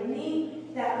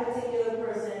underneath that particular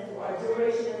person for a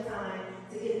duration of time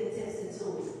to get the tips and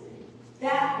tools.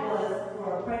 That was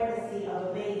for a pregnancy of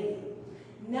a baby.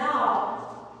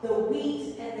 Now, the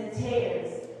wheat and the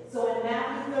tares. So in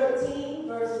Matthew 13,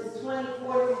 verses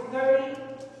 24 through 30,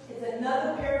 it's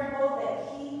another parable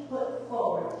that he put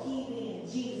forward, he being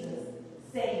Jesus,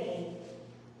 saying,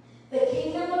 "The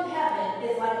kingdom of heaven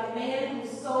is like a man who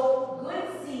sowed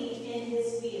good seed in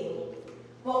his field.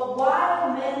 But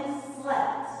while men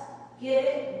slept," get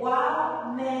it?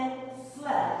 While men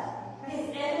slept, "his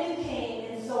enemy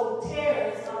came and sowed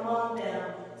tares among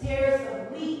them, tares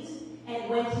of wheat, and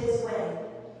went his way.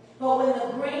 But when the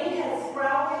grain had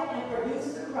sprouted and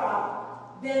produced a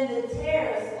crop, then the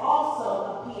tares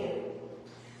also appeared.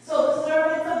 So the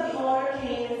servants of the owner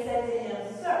came and said to him,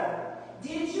 'Sir,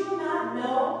 did you not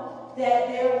know that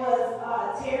there was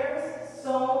tares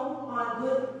sown on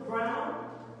good ground?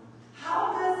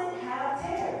 How does it have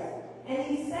tares?' And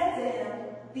he said to him,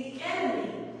 'The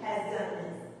enemy has done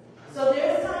this.'" So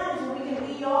there's times when we can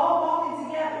be all walking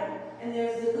together, and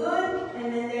there's the good,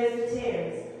 and then there's the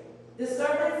tares. The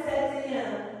servant said to him,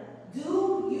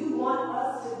 "Do you want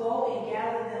us to go and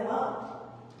gather them up?"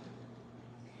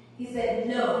 He said,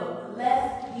 "No,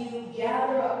 lest you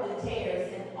gather up the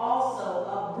tares and also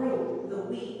uproot the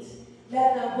wheat.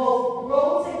 Let them both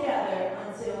grow together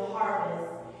until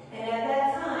harvest. And at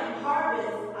that time,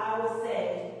 harvest, I will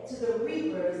say to the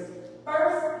reapers,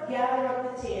 first gather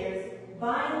up the tares,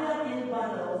 bind them in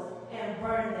bundles, and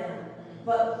burn them.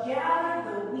 But gather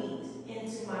the wheat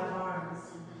into my barns."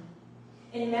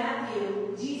 In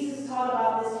Matthew, Jesus taught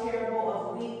about this parable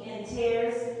of wheat and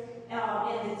tares,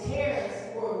 and the tares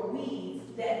were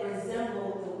weeds that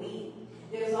resembled the wheat.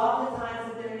 There's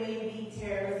oftentimes that there may be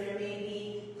tares, there may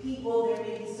be people, there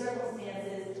may be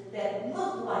circumstances that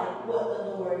look like what the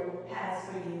Lord has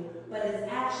for you, but it's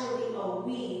actually a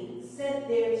weed sent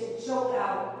there to choke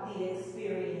out the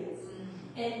experience.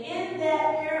 And in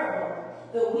that parable,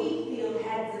 the wheat field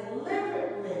had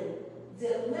deliberately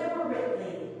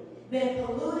been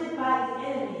polluted by the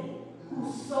enemy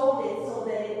who sowed it so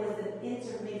that it was an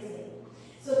intermixing.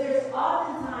 So there's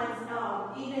oftentimes,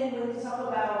 even when we talk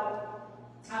about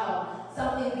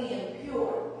something being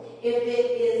pure, if it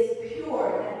is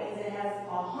pure, that means it has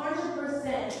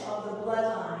 100% of the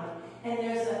bloodline, and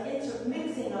there's an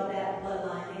intermixing of that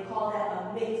bloodline. They call that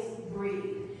a mixed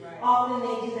breed. Right. Often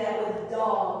they do that with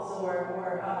dogs or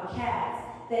cats,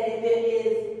 that if it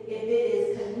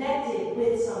is connected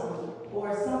with someone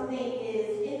or something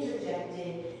is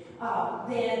interjected,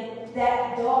 then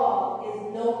that dog is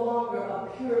no longer a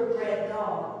purebred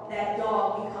dog. That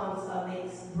dog becomes a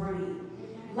mixed breed.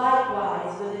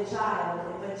 Likewise with a child.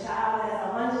 If a child has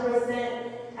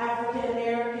 100% African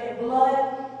American blood,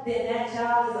 then that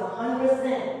child is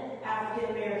 100%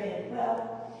 African American.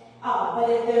 But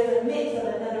if there's a mix of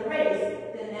another race,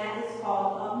 then that is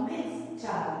called a mixed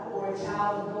child, or a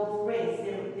child of both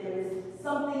races. There is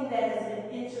something that has been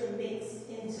intermixed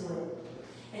into it.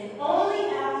 And only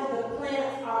after the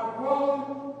plants are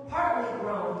grown, partly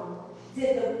grown,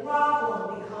 did the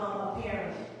problem become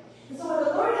apparent. And so what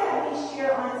the Lord had me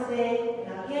share on today,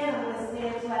 and again I'm going to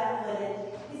stand flat-footed,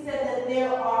 He said that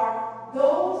there are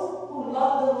those who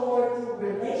love the Lord through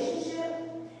relationship,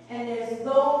 and there's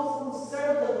those who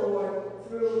serve the Lord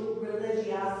through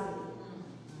religiosity.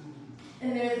 And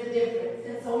there's a difference.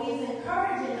 And so He's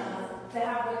encouraging us to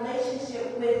have a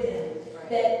relationship with Him. Right.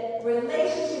 That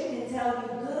relationship can tell you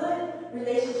good,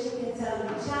 relationship can tell you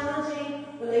challenging,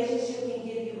 relationship can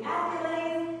give you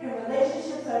accolades, and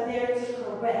relationships are there to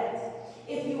correct.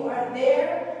 If you are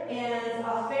there and a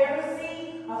Pharisee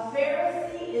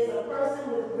is a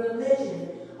person with religion,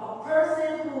 a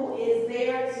person who is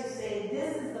there to say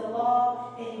this is the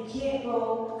law and you can't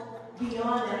go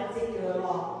beyond that particular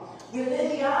law.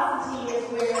 Religiosity is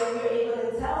where you're able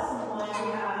to tell someone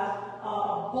you have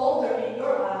a boulder in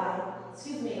your eye, a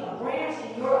branch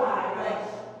in your eye,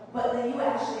 but then you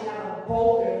actually have a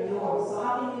boulder in yours. So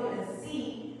how can you even see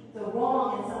the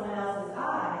wrong in someone else's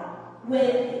eye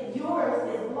when yours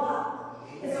is blocked?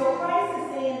 And so Christ is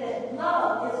saying that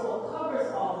love is what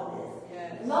covers all of this.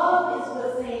 Yes. Love is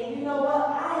what's saying, you know what,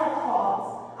 I have faults,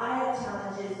 I have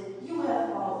challenges, you have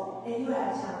faults, and you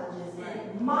have challenges. Right.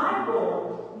 And my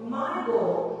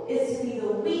goal is to be the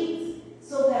wheat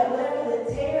so that whatever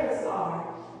the tares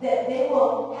are, that they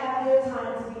will have their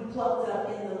time to be plucked up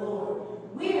in the Lord.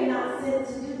 We are not sent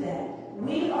to do that.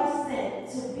 We are sent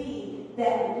to be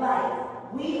that light.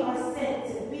 We are sent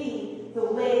to be the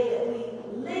way that we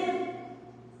live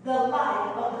the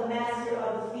life of the master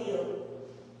of the field.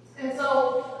 And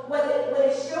so what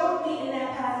it showed me in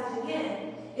that passage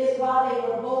again is while they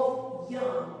were both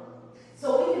young.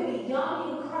 So we can be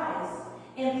young in Christ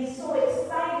and be so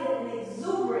excited and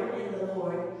exuberant in the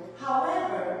Lord.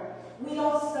 However, we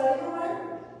don't study the Word.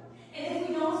 And if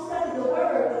we don't study the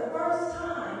Word the first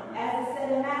time, as it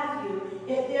said in Matthew,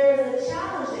 if there is a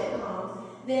challenge that comes,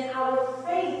 then our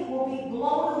faith will be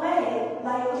blown away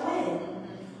like the wind.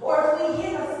 Or if we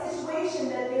hit a situation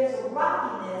that there's a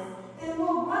rockiness, then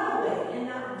we'll run away and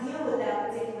not deal with that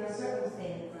particular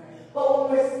circumstance. But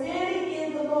when we're standing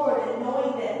in the Lord and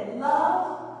knowing that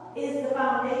love is the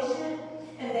foundation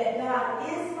and that God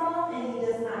is love and he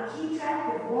does not keep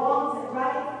track of wrongs and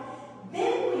rights,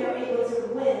 then we are able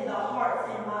to win the hearts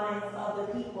and minds of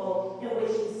the people in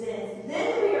which he sends.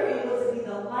 Then we are able to be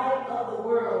the light of the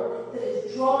world that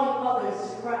is drawing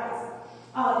others to Christ.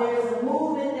 There's a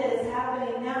movement that is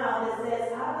happening now that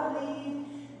says, I believe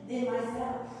in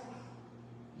myself.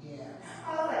 Yeah.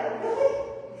 I was like, really?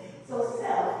 So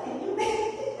self, can you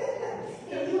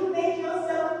make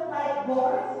yourself like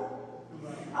boring?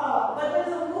 But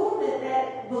there's a movement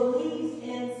that believes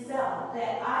in self,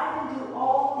 that I can do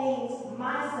all things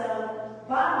myself,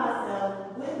 by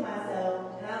myself, with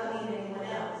myself, and I don't need anyone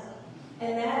else.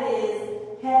 And that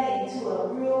is heading to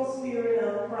a real spirit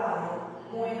of pride,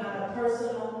 going on a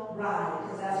personal ride,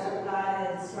 because that's what God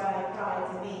has described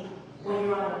pride to me. When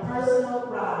you're on a personal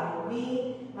ride,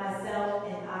 me, myself,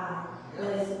 and I. When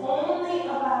it's only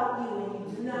about you and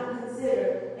you do not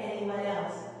consider anyone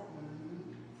else.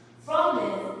 From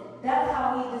this, that's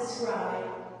how he described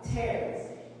terrorists.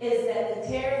 Is that the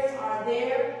terrorists are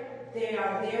there, they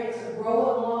are there to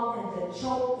grow along and to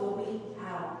choke the weak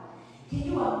out. Can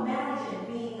you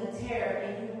imagine being a terror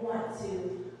and you want to,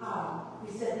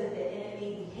 we said that the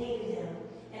enemy hated him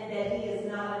and that he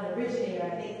is not an originator.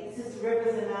 I think Sister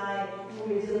Rivers and I, when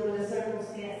we were dealing with a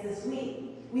circumstance this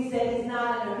week, we said he's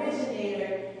not an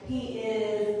originator, he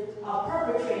is a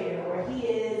perpetrator, or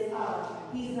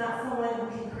he's not someone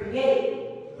who can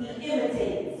create, he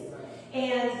imitates.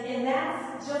 And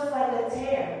that's just like a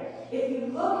tear. If you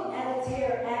look at a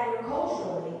tear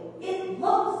agriculturally, it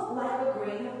looks like a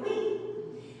grain of wheat.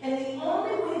 And the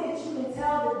only way that you can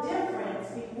tell the difference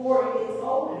before it gets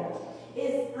older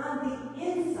is on the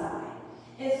inside.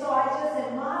 And so I just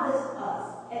admonish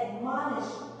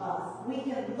us. We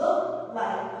can look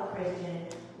like a Christian.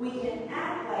 We can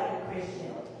act like a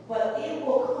Christian. But it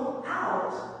will come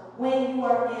out when you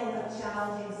are in a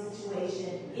challenging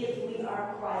situation if we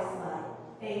are Christ-like.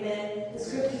 Amen. The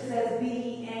scripture says, be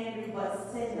ye angry,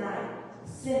 but sin not.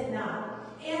 Sin not.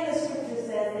 And the scripture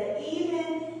says that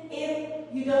even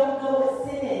if you don't know what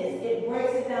sin is, it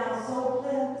breaks it down so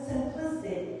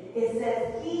simplistic. It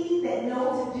says, he that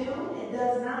knows to do and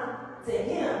does not, to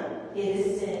him it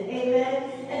is sin. Amen.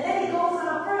 And then he goes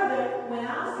on further when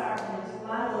I'm starting to do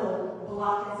my little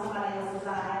block in somebody else's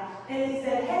eye. And he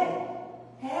said, hey,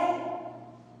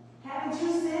 haven't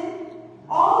you sinned?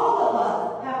 All of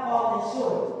us have fallen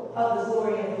short of the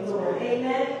glory of the Lord.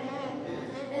 Amen.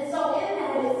 And so in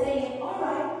that it's saying, all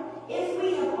right, if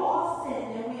we have all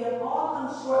sinned and we have all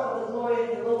come short of the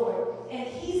glory of the Lord, and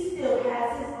he still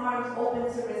has his arms open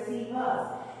to receive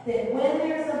us, then when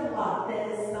there's a block that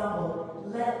is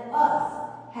stumbled, let us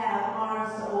have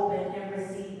arms to open and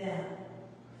receive them.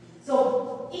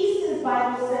 So Easton's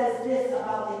Bible says this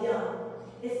about the young.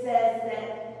 It says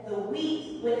that the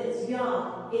wheat, when it's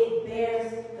young, it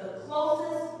bears the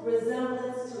closest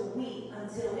resemblance to wheat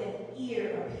until an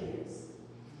ear appears.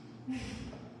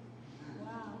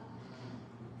 Wow.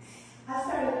 I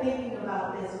started thinking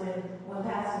about this when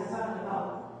Pastor was talking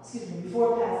about,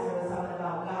 before Pastor was talking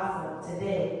about gossip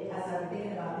today. I started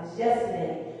thinking about this yesterday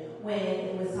when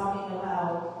it was talking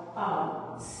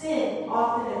about sin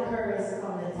often occurs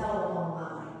from the telephone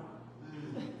line.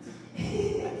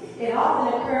 It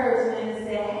often occurs when it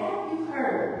said, have you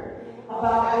heard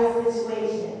about this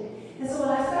situation? And so when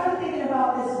I started thinking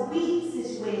about this wheat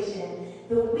situation,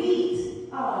 the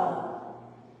wheat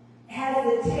has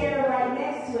the tear right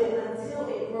next to it until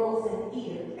it grows an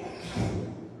ear.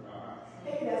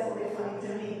 Maybe that's a bit funny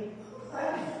to me.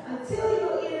 Until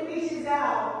your ear reaches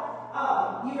out,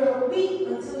 you're weak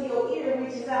until your ear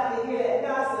reaches out to hear that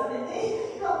gossip. And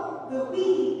then comes the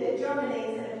weed that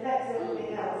germinates and affects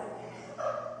everything else.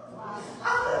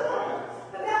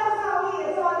 But that was how he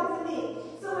had taught it to me.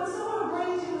 So when someone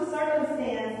brings you a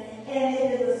circumstance, and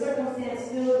it is a circumstance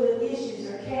filled with issues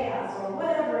or chaos or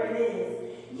whatever it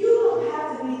is, you don't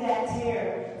have to be that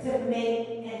terror to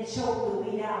make and choke the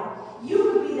weed out. You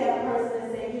could be that person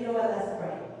and say, you know what, let's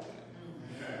pray.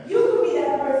 You could be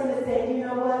that person and say, you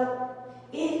know what,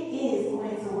 it is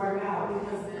going to work out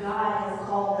because God has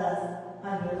called us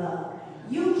under love.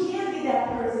 You can't be that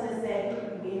person and say,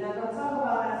 we're not going to talk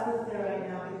about our sister right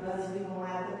now because we're going to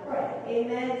have to pray.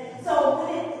 Amen? So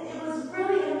it was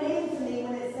really amazing to me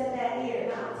when it said that here.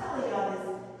 Now I'm telling y'all this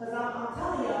because I'm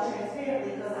telling y'all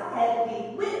transparently because I had to be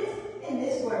whipped in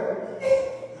this word.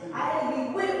 I had to be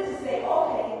whipped to say,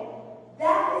 okay,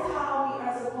 that is how we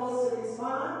are supposed to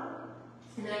respond.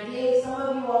 And I gave some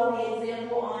of you all the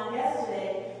example on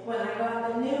yesterday when I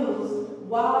got the news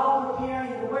while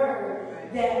preparing the word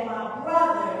that my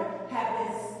brother had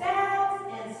been stabbed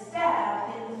and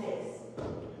stabbed in the face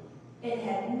and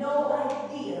had no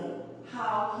idea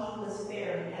how he was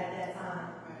faring at that time.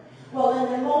 Well,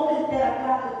 in the moment that I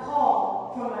got the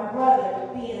call from my brother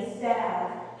being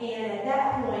stabbed, and at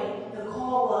that point the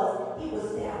call was he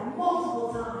was stabbed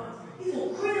multiple times. He's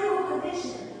in critical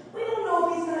condition. We don't know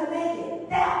if he's going to make it.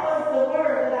 That was the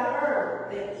word that I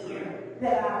heard, the ear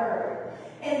that I heard.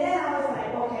 And then I was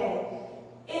like, okay,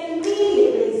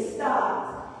 immediately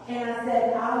stopped, and I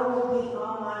said, I will be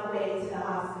on my way to the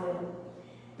hospital.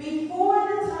 Before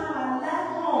the time I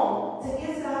left home to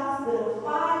get to the hospital,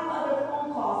 5 other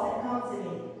phone calls had come to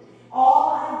me.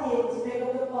 All I did was pick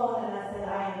up the phone and I said, I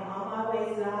am on my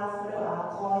way to the hospital.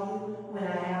 I'll call you when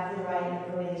I have the right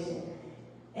information.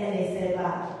 And they said,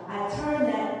 bye. I turned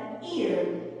that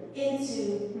ear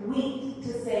into wheat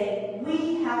to say,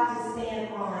 we have to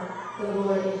stand on the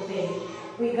Lord in faith.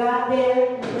 We got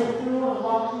there, we went through and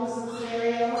walked through some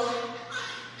scenarios.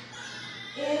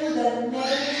 In the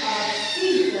name of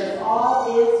Jesus,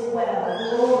 all is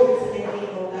well. Glory to the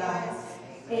name of God.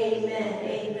 Amen.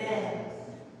 Amen.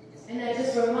 And that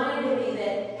just reminded me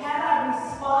that had I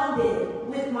responded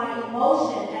with my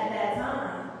emotion at that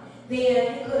time,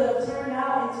 then it could have turned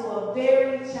out into a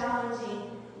very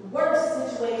challenging,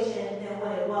 worse situation than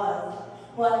what it was.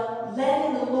 But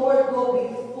letting the Lord go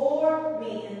before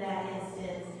me in that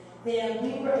instance, then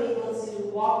we were able to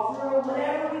walk through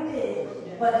whatever we did,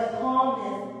 but in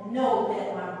calmness, know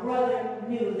that my brother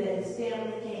knew that his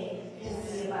family came to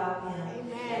see about him.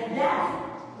 Amen. And that's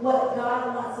what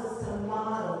God wants us to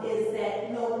model, is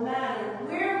that no matter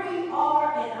where we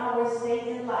are in our state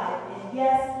in life, and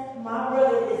yes, my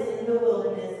brother is in the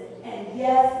wilderness, and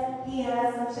yes, he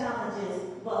has some challenges,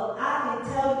 but I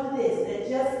can tell you this, that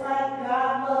just like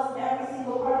God loves every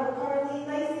single part of Carlene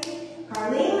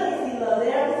Lacey loves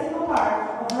every single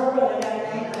part of her brother.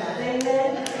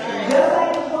 Amen. Just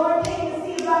like the Lord came to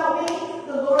see about me,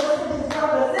 the Lord sent his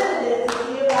representative to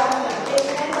see about me.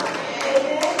 Amen.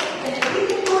 Amen. And if he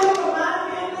can do it for my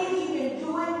family, he can do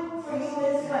it for you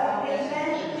as well.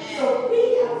 Amen. So we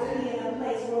have to be in a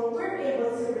place where we're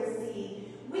able to receive.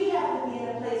 We have to be in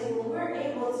a place where we're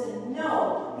able to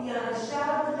know beyond a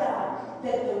shadow of a doubt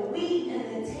that the wheat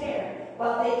and the tare,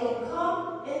 while they can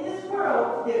come in this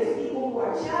world, there's people who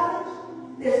are challenged,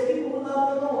 there's people who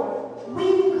love the Lord.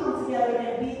 We can come together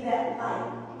and be that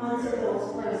light unto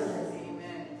those persons.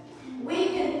 Amen. We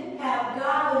can have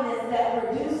godliness that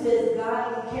produces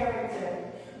godly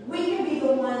character. We can be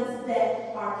the ones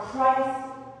that are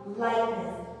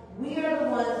Christ-likeness. We are the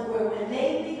ones where when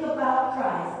they think about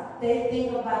Christ, they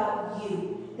think about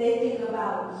you. They think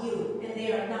about you, and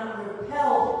they are not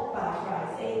repelled by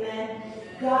Christ. Amen.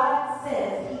 God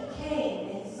says he came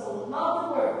and he so loved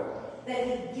the world that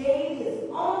he gave his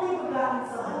only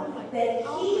begotten Son, that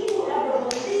he who ever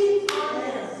believed on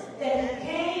him, that he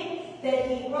came, that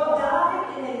he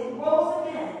died, and that he rose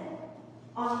again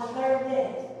on the 3rd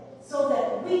day, so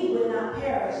that we would not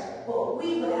perish, but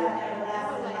we would have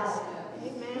everlasting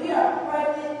life. We are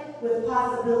pregnant with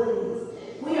possibilities.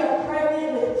 We are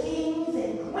pregnant with kings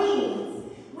and queens.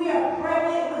 We are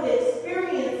pregnant with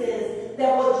experiences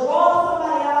that will draw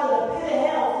somebody out of the pit of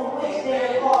hell from which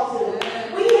they are called to.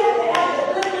 We have to have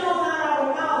the good nose on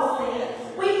our mouths, man.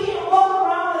 We can't walk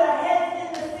around with our heads in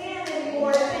the sand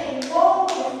anymore saying, woe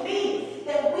is me,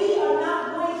 that we are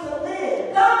not going to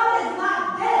live. God is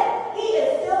not dead. He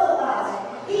is still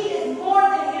alive. He is more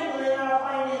than handling our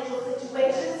financial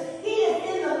situations. He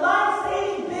is in the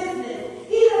life-saving business.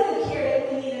 He doesn't care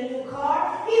that we need a new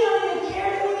car. He doesn't even care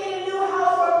that we need a new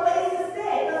house or a place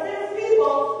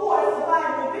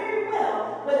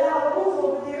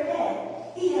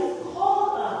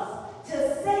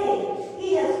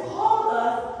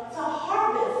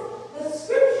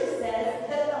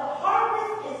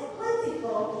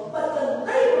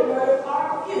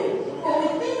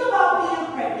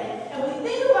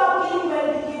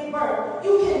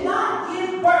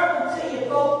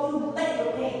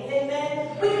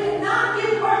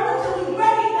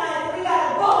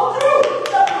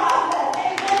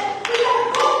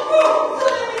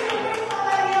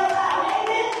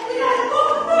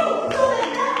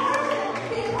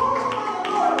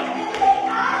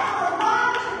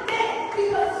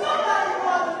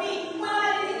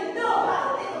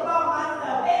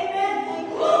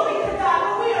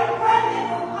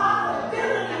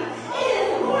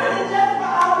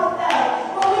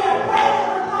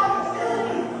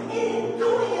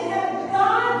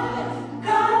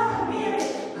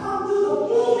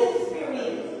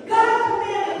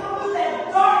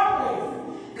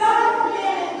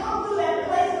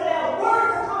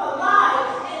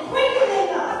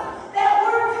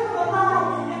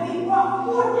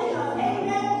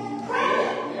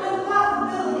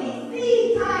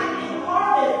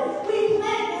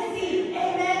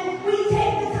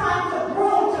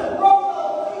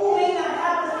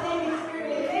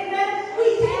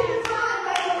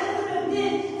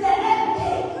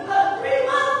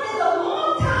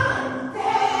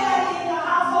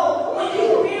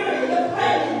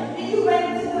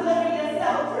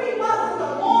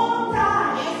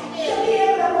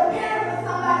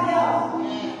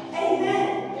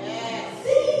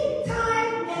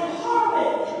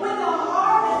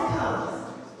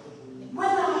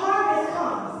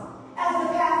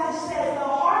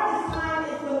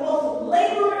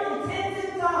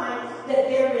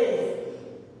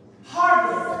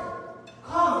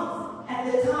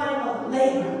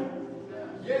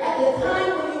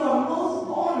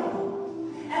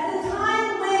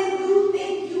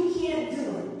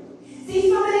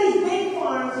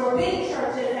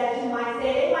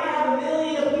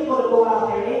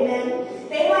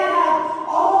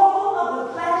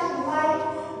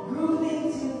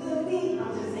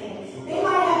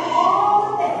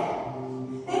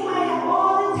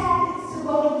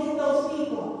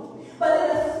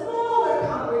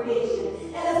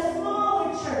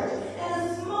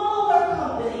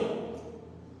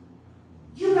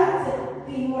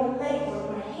be more labor,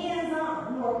 more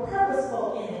hands-on, more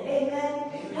purposeful in it. Amen?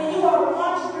 When you are an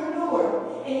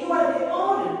entrepreneur and you are the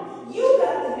owner, you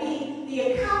got to be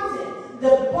the accountant,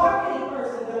 the marketing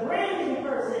person, the branding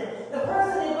person, the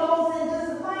person that goes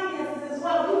into the finances as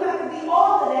well. You got to be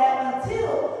all of that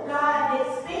until God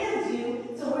expands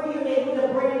you to where you're able to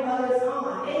bring others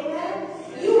on. Amen?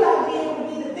 You got to be able to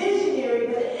be the visionary,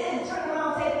 but then turn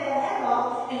around, take that hat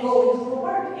off, and go into the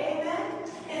work. Amen?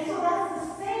 And so that's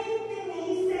the same thing that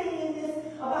he's saying in this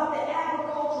about the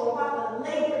agriculture, about the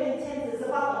labor intensive,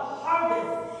 about the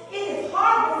harvest. It is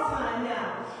harvest time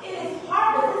now. It is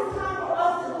harvest. It's time for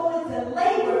us to go into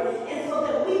labor, and so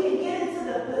that we can get into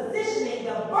the positioning.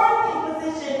 The birthing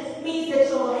position means that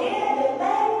your head, your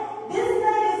leg, this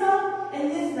leg is up, and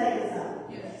this leg is up.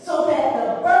 Yes. So that the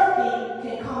birthing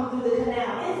can come through the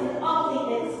canal. It's an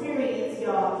ugly experience,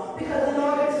 y'all. Because in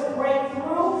order to break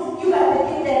through, you got to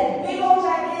get that big old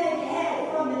gigantic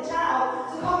head from the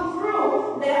child to come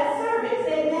through that cervix.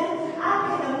 Amen? I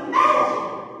can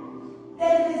imagine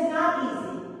that it is not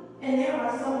easy. And there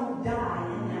are some who die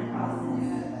in that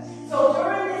process. So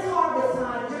during this harvest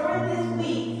time, during this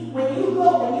week, when you go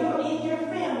and you're in your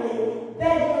family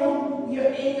bedroom,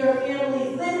 you're in your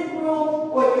family's living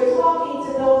room, or you're talking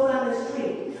to those on the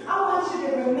street, I want you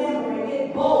to remember and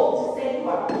get bold to say you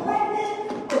are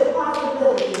pregnant with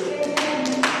possibilities. Amen?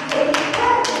 So you're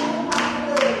pregnant with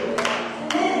possibilities.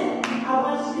 And then I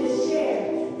want you to share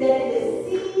that it is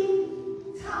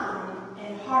seed time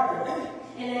and harvest.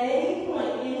 And at any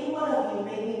point, any one of you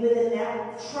may be within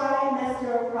that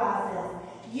trimester process.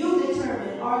 You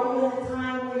determine, are you in a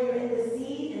time where you're in the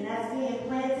seed and that's being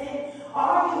planted?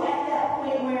 Are you at that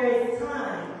point where it's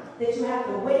time that you have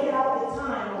to wait out the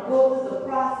time or go through the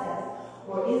process?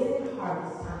 Or is it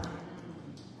harvest time?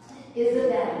 Is it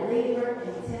that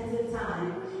labor-intensive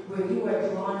time where you are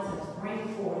drawn to bring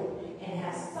forth and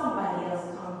have somebody else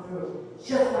come through?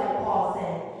 Just like Paul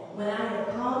said, when I have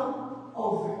come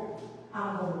over,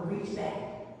 I'm going to reach back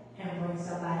and bring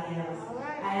somebody else.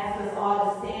 Right. I ask us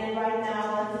all to stand right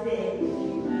now on today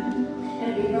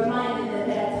and be reminded that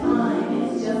that time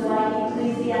is just like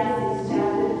Ecclesiastes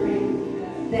chapter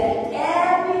 3, that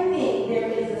everything there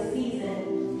is a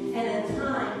season and a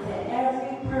time to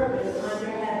every purpose under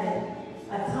heaven.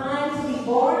 A time to be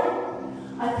born,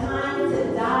 a time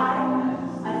to die,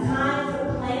 a time to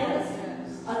plant,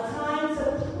 a time to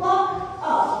pluck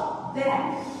up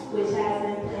that which has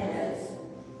been planted.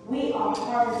 We are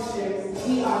harvesters.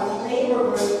 We are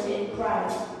laborers in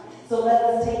Christ. So let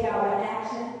us take our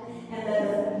action and let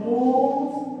us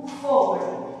move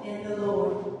forward in the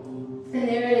Lord. And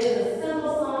there is a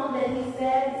simple song that he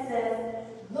says,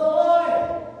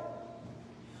 Lord,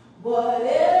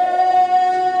 whatever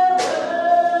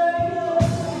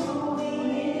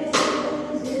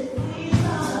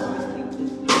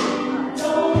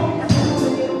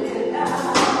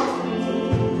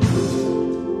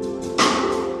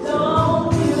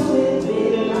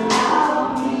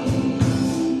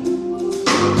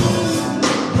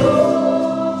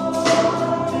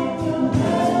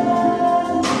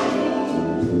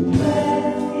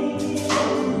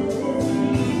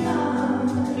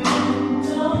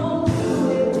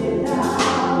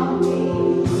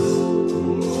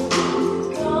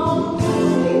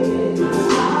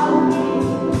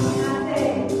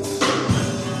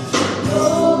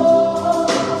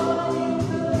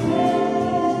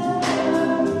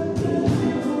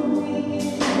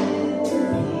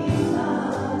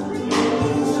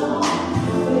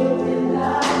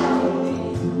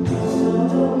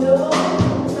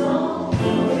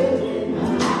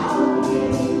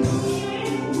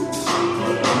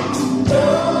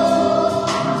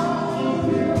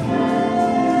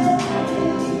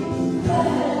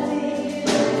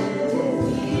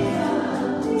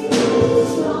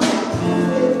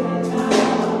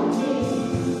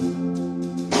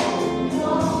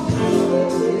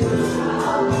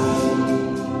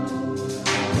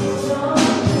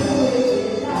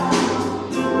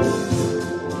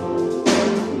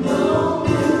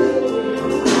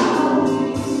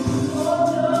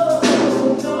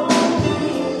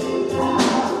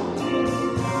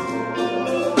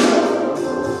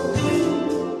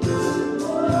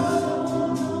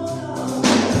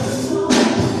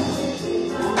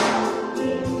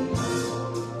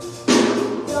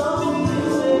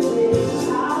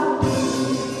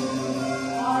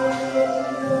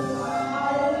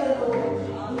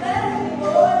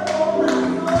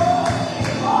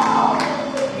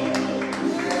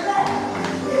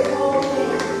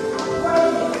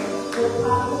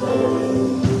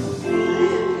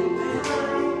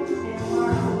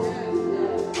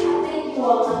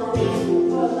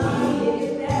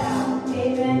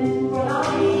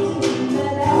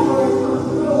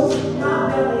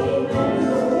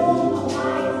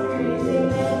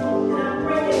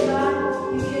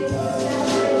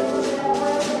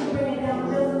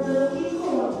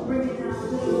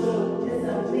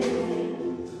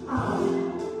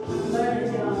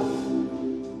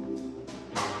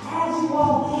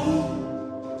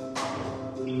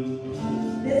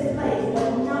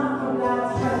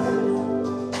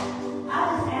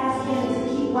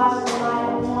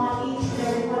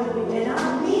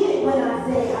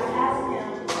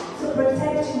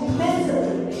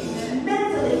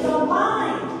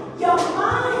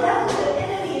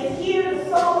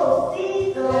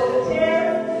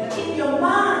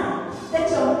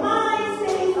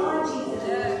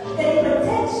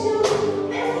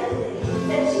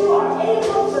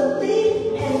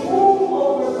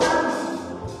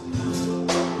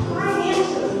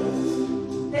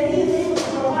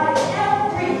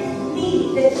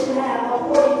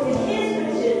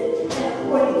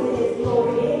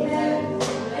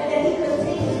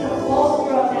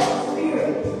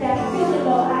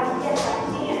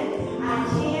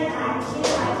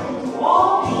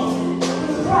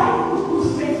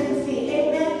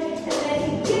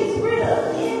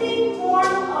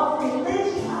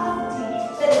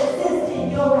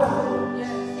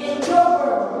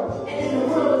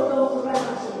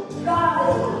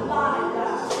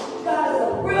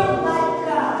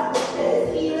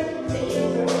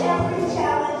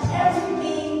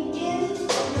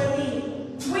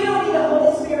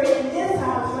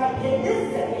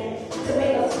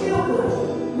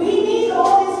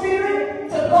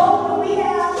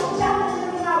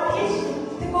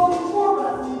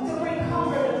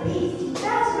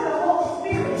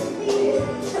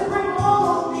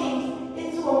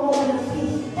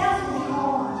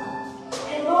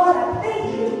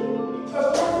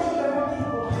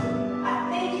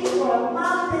for a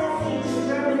mom that seed to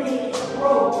germinate and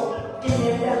grow in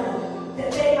their belly,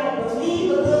 that they might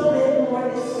believe a little bit more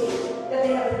this week, that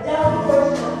they have a double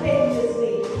portion of faith this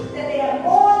week, that they have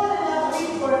more than enough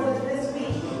resources this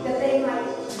week, that they might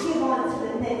give on to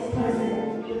the next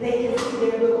person, that they can see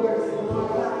their good works and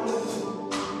glorify you.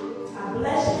 I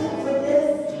bless you for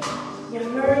this. Your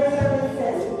word servant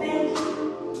says thank you.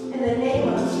 In the name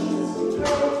of Jesus we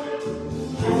pray.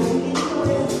 As we leave from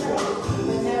this place,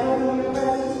 but never from your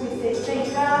presence, we say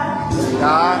thank God. Thank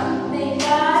God. Thank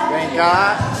God. Thank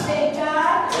God. Thank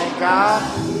God. Thank God.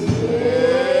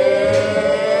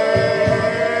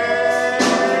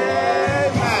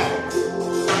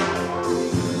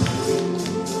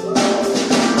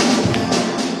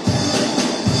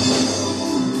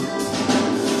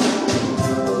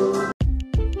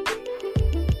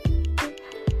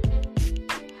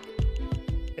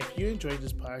 If you enjoyed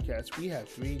this podcast, we have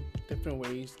 3 different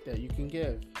ways that you can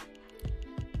give.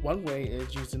 One way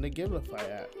is using the Givelify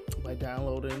app by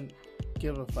downloading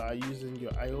Givelify using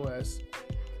your iOS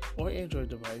or Android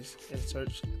device and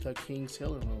search the King's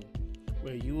Healing Room,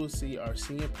 where you will see our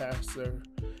senior pastor,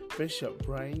 Bishop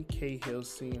Brian K. Hill's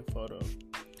senior photo.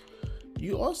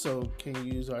 You also can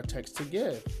use our text to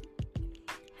give.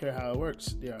 Here how it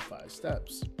works. There are 5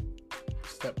 steps.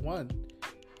 Step 1,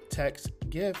 text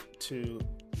GIVE to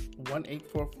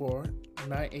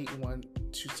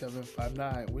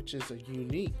 1-844-981-2759, which is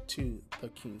unique to the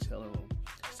King's Healing Room.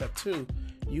 Step 2,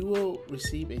 you will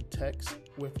receive a text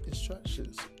with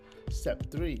instructions.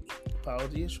 Step 3, follow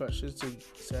the instructions to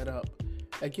set up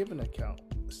a giving account.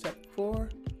 Step 4,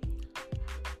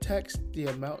 text the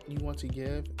amount you want to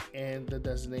give and the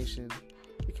designation.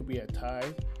 It could be a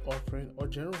tithe, offering, or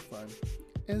general fund.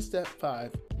 And step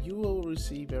 5, you will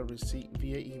receive a receipt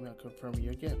via email confirming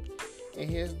your gift. And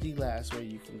here's the last way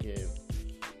you can give.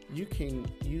 You can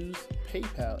use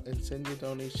PayPal and send your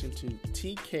donation to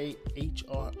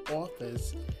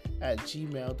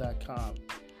tkhroffice@gmail.com.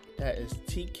 That is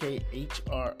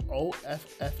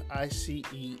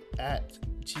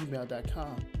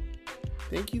tkhroffice@gmail.com.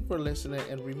 Thank you for listening,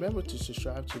 and remember to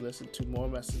subscribe to listen to more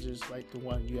messages like the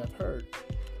one you have heard.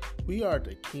 We are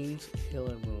the King's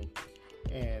Healing Room,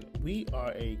 and we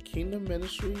are a kingdom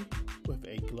ministry with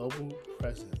a global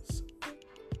presence.